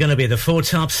 we're going to be the Four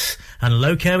Tops and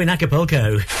Loco in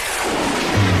Acapulco.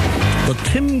 The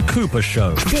Tim Cooper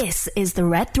Show. This is the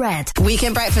Red Thread.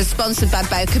 Weekend breakfast sponsored by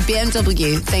Bowker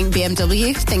BMW. Think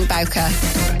BMW, think Bowker.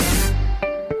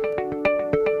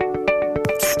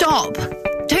 Stop!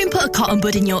 Don't put a cotton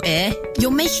bud in your ear.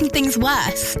 You're making things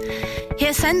worse.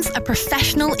 HearSense are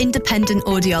professional independent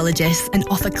audiologists and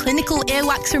offer clinical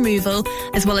earwax removal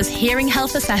as well as hearing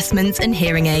health assessments and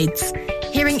hearing aids.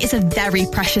 Hearing is a very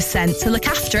precious sense, so look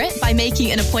after it by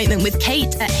making an appointment with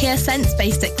Kate at HearSense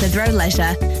based at Clitheroe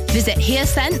Leisure. Visit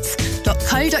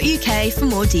hearsense.co.uk for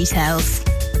more details.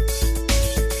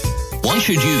 Why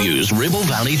should you use Ribble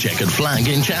Valley Checkered Flag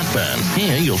in Chatburn?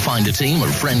 Here you'll find a team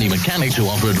of friendly mechanics who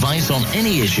offer advice on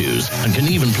any issues and can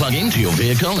even plug into your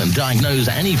vehicle and diagnose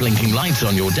any blinking lights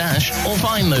on your dash or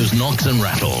find those knocks and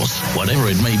rattles. Whatever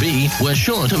it may be, we're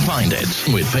sure to find it.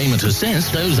 With Payment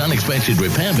Assist, those unexpected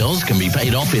repair bills can be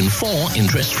paid off in 4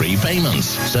 interest-free payments,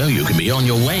 so you can be on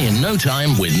your way in no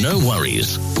time with no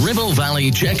worries. Ribble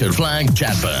Valley Checkered Flag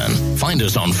Chatburn. Find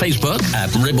us on Facebook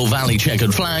at Ribble Valley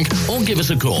Checkered Flag or give us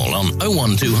a call on on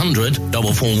 01200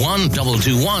 441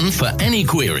 221 for any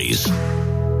queries.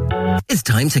 It's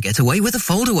time to get away with a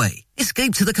foldaway.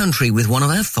 Escape to the country with one of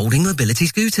our folding mobility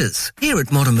scooters. Here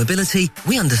at Modern Mobility,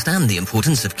 we understand the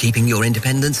importance of keeping your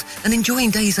independence and enjoying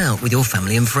days out with your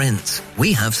family and friends.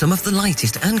 We have some of the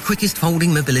lightest and quickest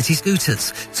folding mobility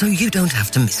scooters, so you don't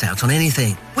have to miss out on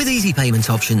anything. With easy payment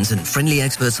options and friendly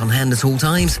experts on hand at all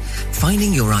times,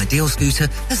 finding your ideal scooter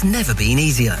has never been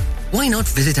easier. Why not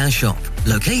visit our shop,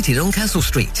 located on Castle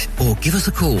Street, or give us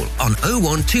a call on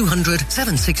 01200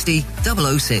 760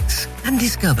 006 and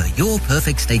discover your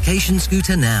perfect staycation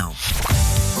scooter now.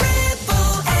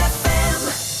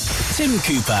 Tim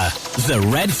Cooper, The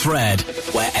Red Thread,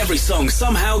 where every song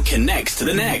somehow connects to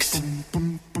the next.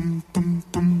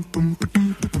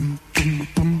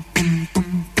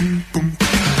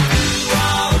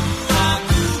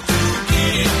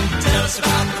 Tell us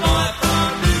about the boy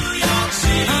from New York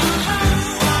City.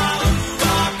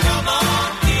 Come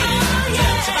on, kid.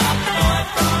 Tell us about the boy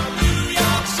from New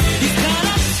York City. He's kind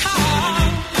of tall.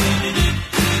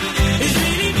 He's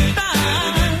really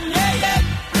fine. Yeah, yeah.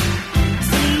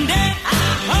 Someday I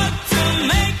hope to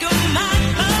make him mine.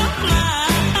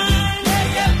 Yeah,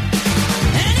 yeah.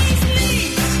 And he's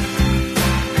neat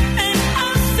and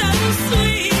oh so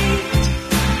sweet.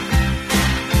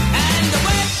 And the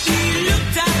way he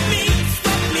looked at me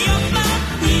swept me off my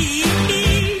feet.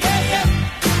 Yeah, yeah.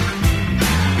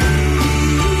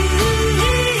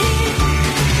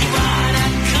 You wanna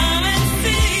come and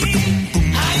see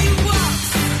how he walks?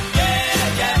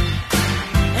 Yeah, yeah.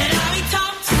 And how he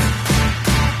talks.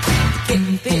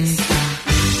 Getting this.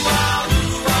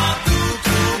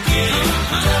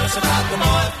 Tell us about the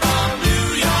boy from New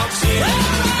York City.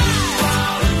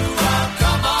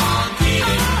 Come on, kid.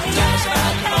 Tell us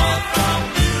about the boy from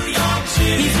New York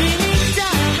City. He's really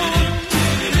down,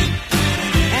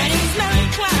 and he's very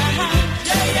clown.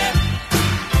 Yeah, yeah.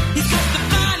 He's got the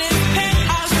finest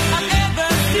penthouse I've ever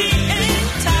seen in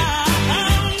town.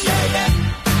 Yeah, yeah.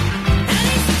 And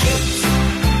he's cute,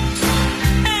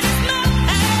 and he's not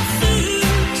as suit.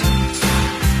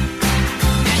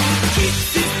 And he keeps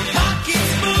his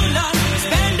pockets full of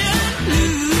spending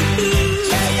loot.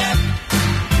 Yeah, yeah.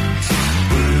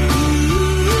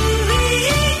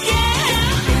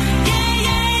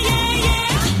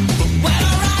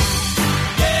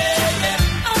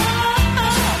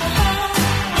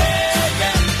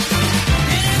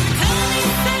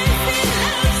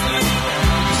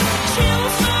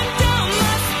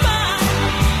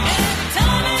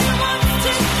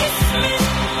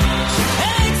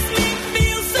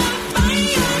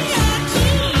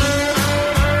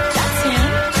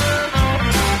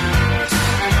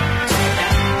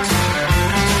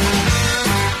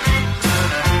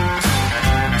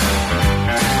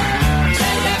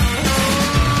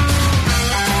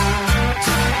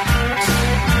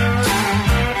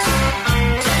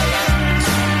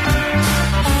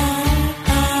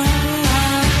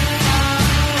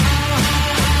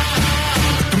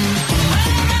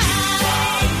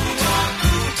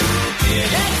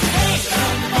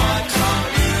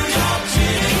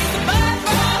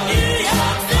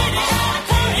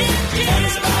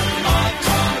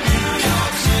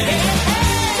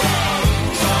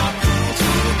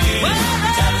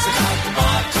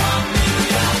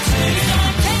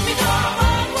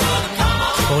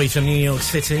 Boy from New York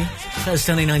City, first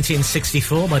done in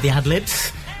 1964 by the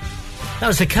Adlibs. That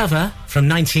was a cover from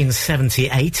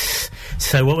 1978.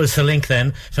 So what was the link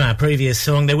then from our previous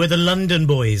song? They were the London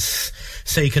Boys.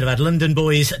 So you could have had London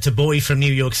Boys to Boy from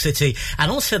New York City.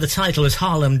 And also the title was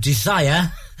Harlem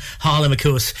Desire. Harlem, of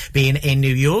course, being in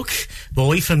New York.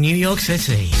 Boy from New York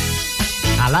City.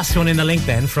 Our last one in the link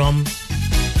then from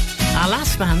our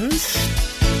last band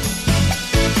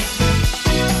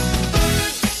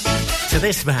to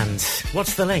this band.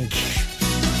 What's the link?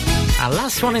 Our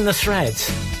last one in the thread.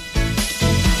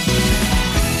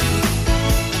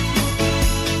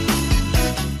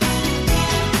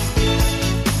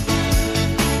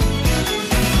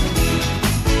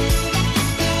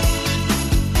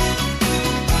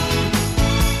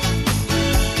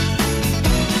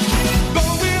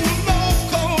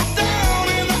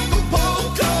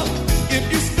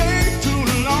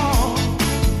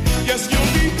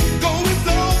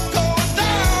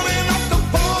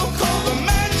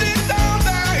 Down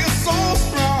there is so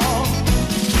strong.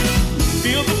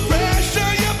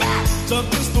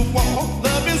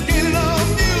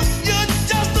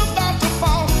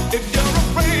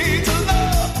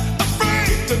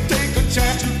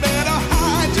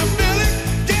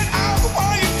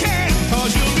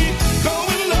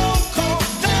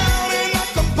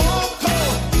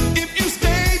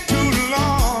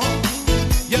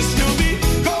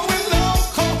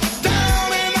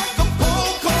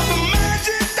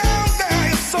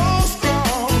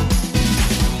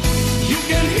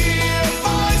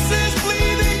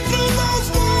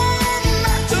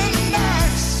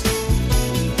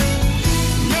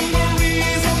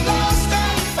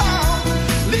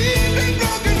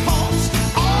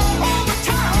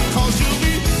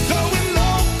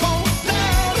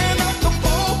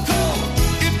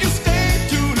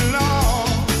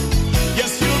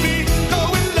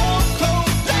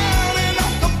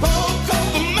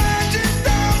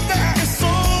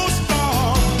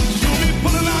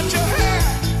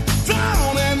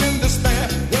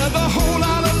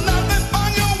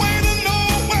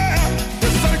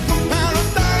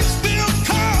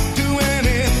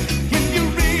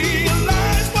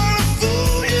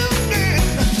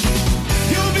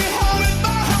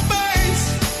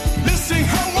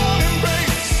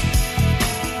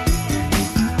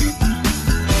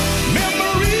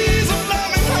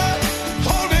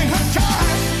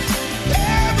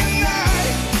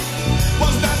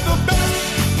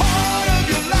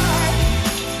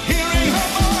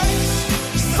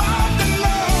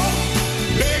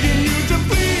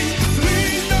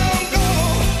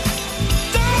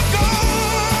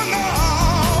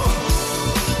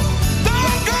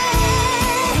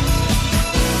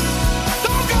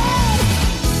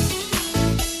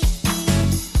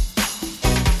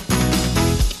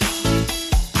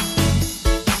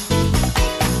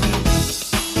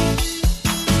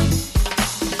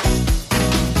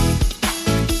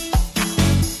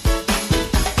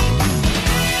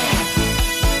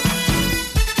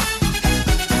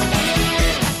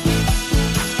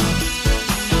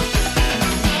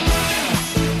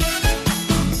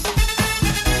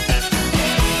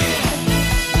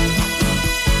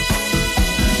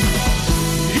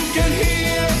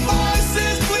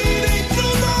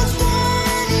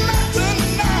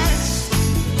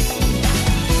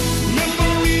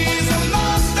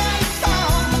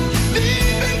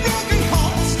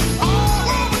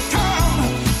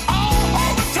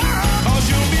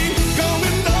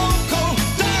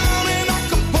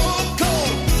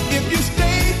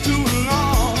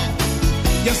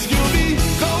 Yes, you'll be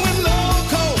going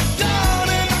loco down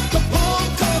in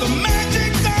Acapulco. The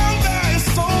magic down there is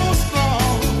so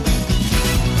strong.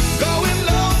 Going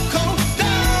loco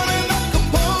down in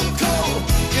Acapulco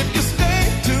if you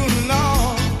stay too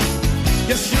long.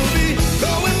 Yes, you'll be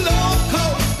going loco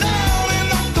down in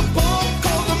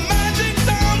Acapulco. The magic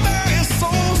down there is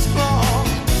so strong.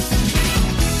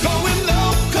 Going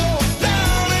loco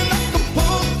down in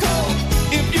Acapulco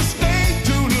if you stay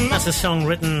too long. That's a song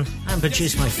written and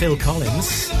produced by Phil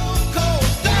Collins.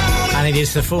 And it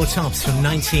is the Four Tops from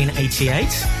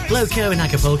 1988. Loco in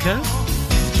Acapulco.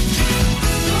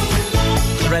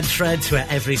 The Red Thread, where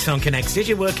every song connects. Did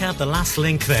you work out the last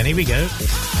link then? Here we go.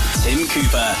 Tim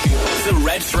Cooper, The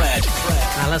Red Thread.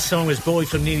 Our last song was Boy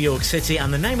from New York City,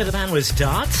 and the name of the band was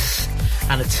Darts,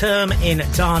 and a term in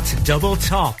Dart, double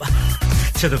top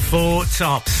to the Four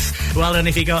Tops. Well done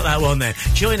if you got that one then.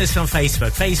 Join us on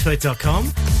Facebook,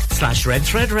 facebook.com/Red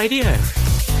Thread Radio.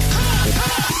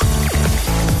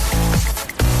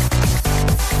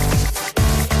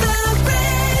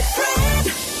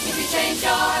 If you change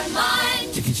your mind,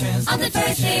 I'm the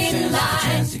first in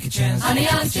line. Honey,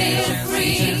 I'm still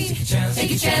free.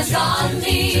 Take a chance on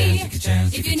me.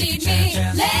 If you need me,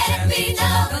 let me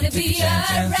know. Gonna be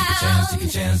around.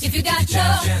 If you got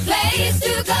no place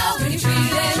to go when you're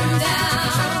feeling down.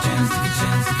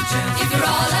 If you're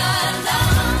all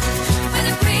alone, when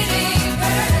the pretty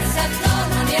birds have flown,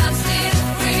 honey, I'm still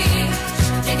free.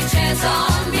 Take a chance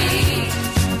on me.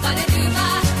 Gonna do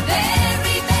my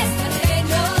very best, but it ain't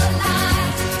no lie.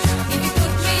 If you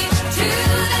put me to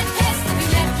the test, if you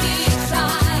let me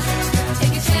try,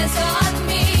 take a chance on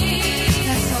me.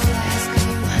 That's all I ask of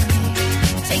you, honey.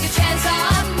 Take a chance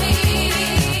on me.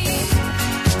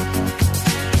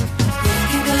 We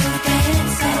can go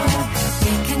dancing,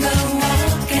 we can go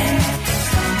walking, as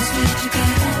long as we're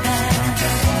together.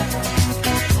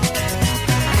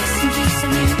 Listen to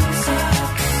some music,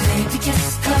 maybe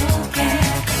just cocaine.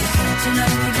 To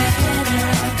know you better.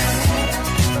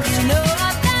 'Cause you know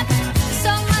I've got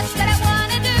so much that I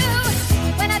wanna do.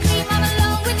 When I dream I'm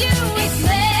alone with you, it's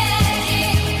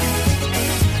magic.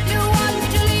 You want me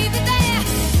to leave it there,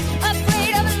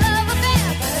 afraid of a love affair,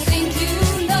 but I think you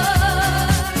know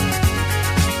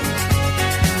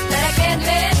that I can't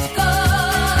let go.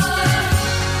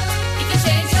 If you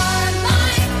change your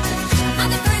mind, I'm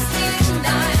the first in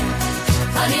line.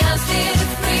 Honey, I'm still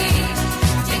free.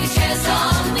 Take a chance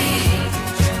on me.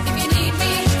 If you need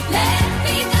me, let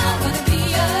me know. Gonna be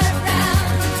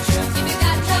around. If you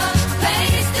got no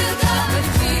place to go when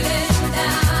you're feeling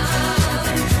down.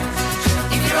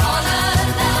 If you're all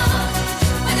alone,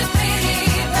 when the pretty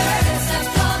birds have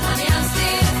flown, honey, I'm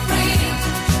still free.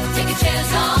 Take a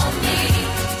chance on me.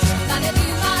 Gonna do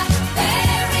my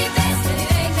very best, and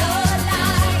it ain't no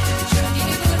lie. If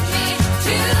you put me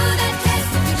to the test,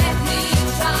 if you let me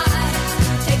try,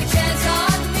 take a chance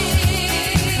on me.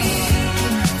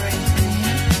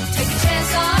 Take a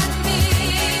chance on me.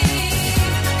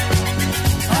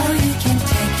 Oh, you can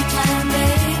take your time,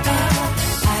 baby.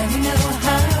 I'm in no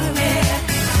hurry.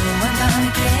 Oh, I'm gonna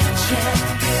get you.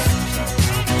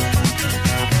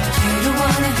 You don't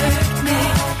wanna hurt me,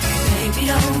 baby.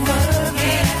 Don't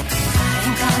worry. I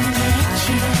ain't gonna let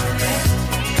you.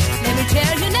 Let me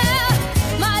tell you now,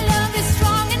 my love is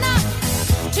strong enough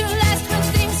to last when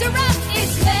things are rough.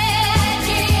 It's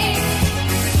magic.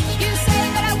 You say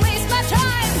that I waste my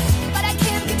time, but I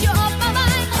can't get you off my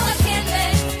mind. Oh, I can't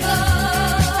let go.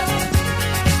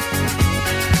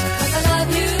 'Cause I love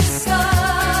you so.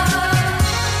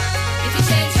 If you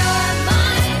change your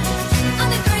mind, I'm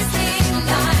the first in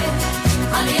line.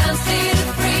 Honey, I'm still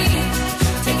free.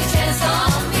 Take a chance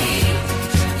on me.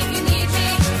 If you need me,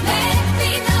 let me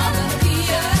know. Gonna be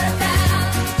around.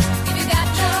 If you got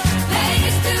no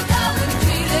place to go when you're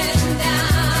feeling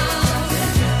down.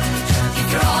 If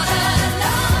you're all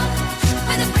alone,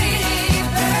 when the pretty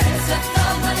birds have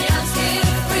flown, honey, I'm still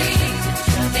free.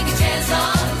 Take a chance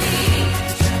on me.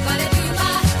 Gonna do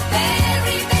my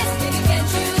very best, baby, can't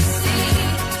you see?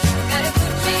 Gotta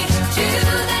put me to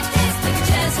the test, take a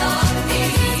chance on me.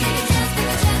 Take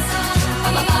a chance on me.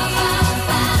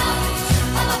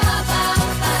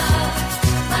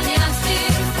 Honey, I'm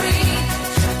still free.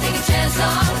 Take a chance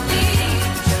on me.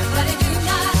 Gonna do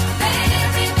my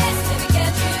very best, baby,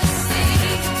 can't you see?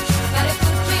 Gotta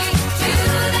put me to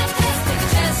the test, take a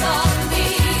chance on me.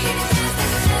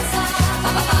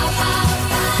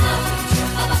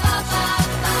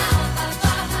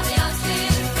 Honey, I'm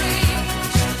still free.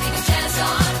 Take a chance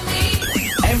on me.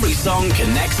 Every song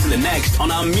connects to the next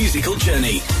on our musical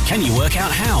journey. Can you work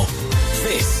out how?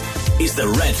 This is The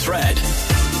Red Thread.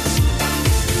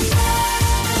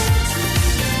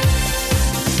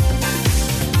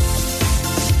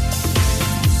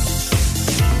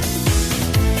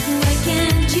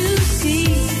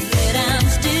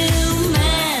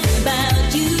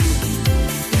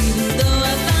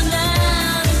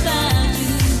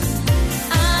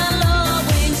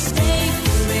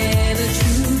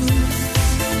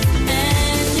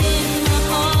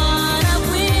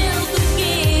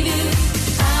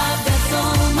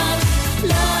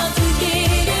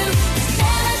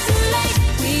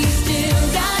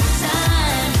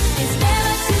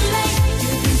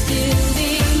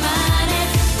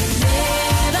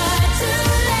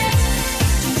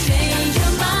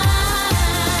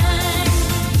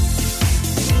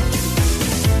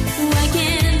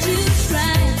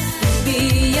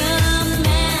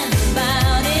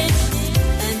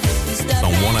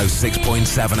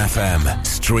 106.7 FM.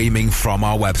 Streaming from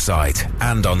our website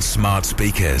and on smart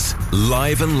speakers.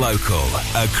 Live and local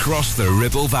across the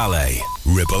Ribble Valley.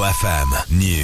 Ribble FM News.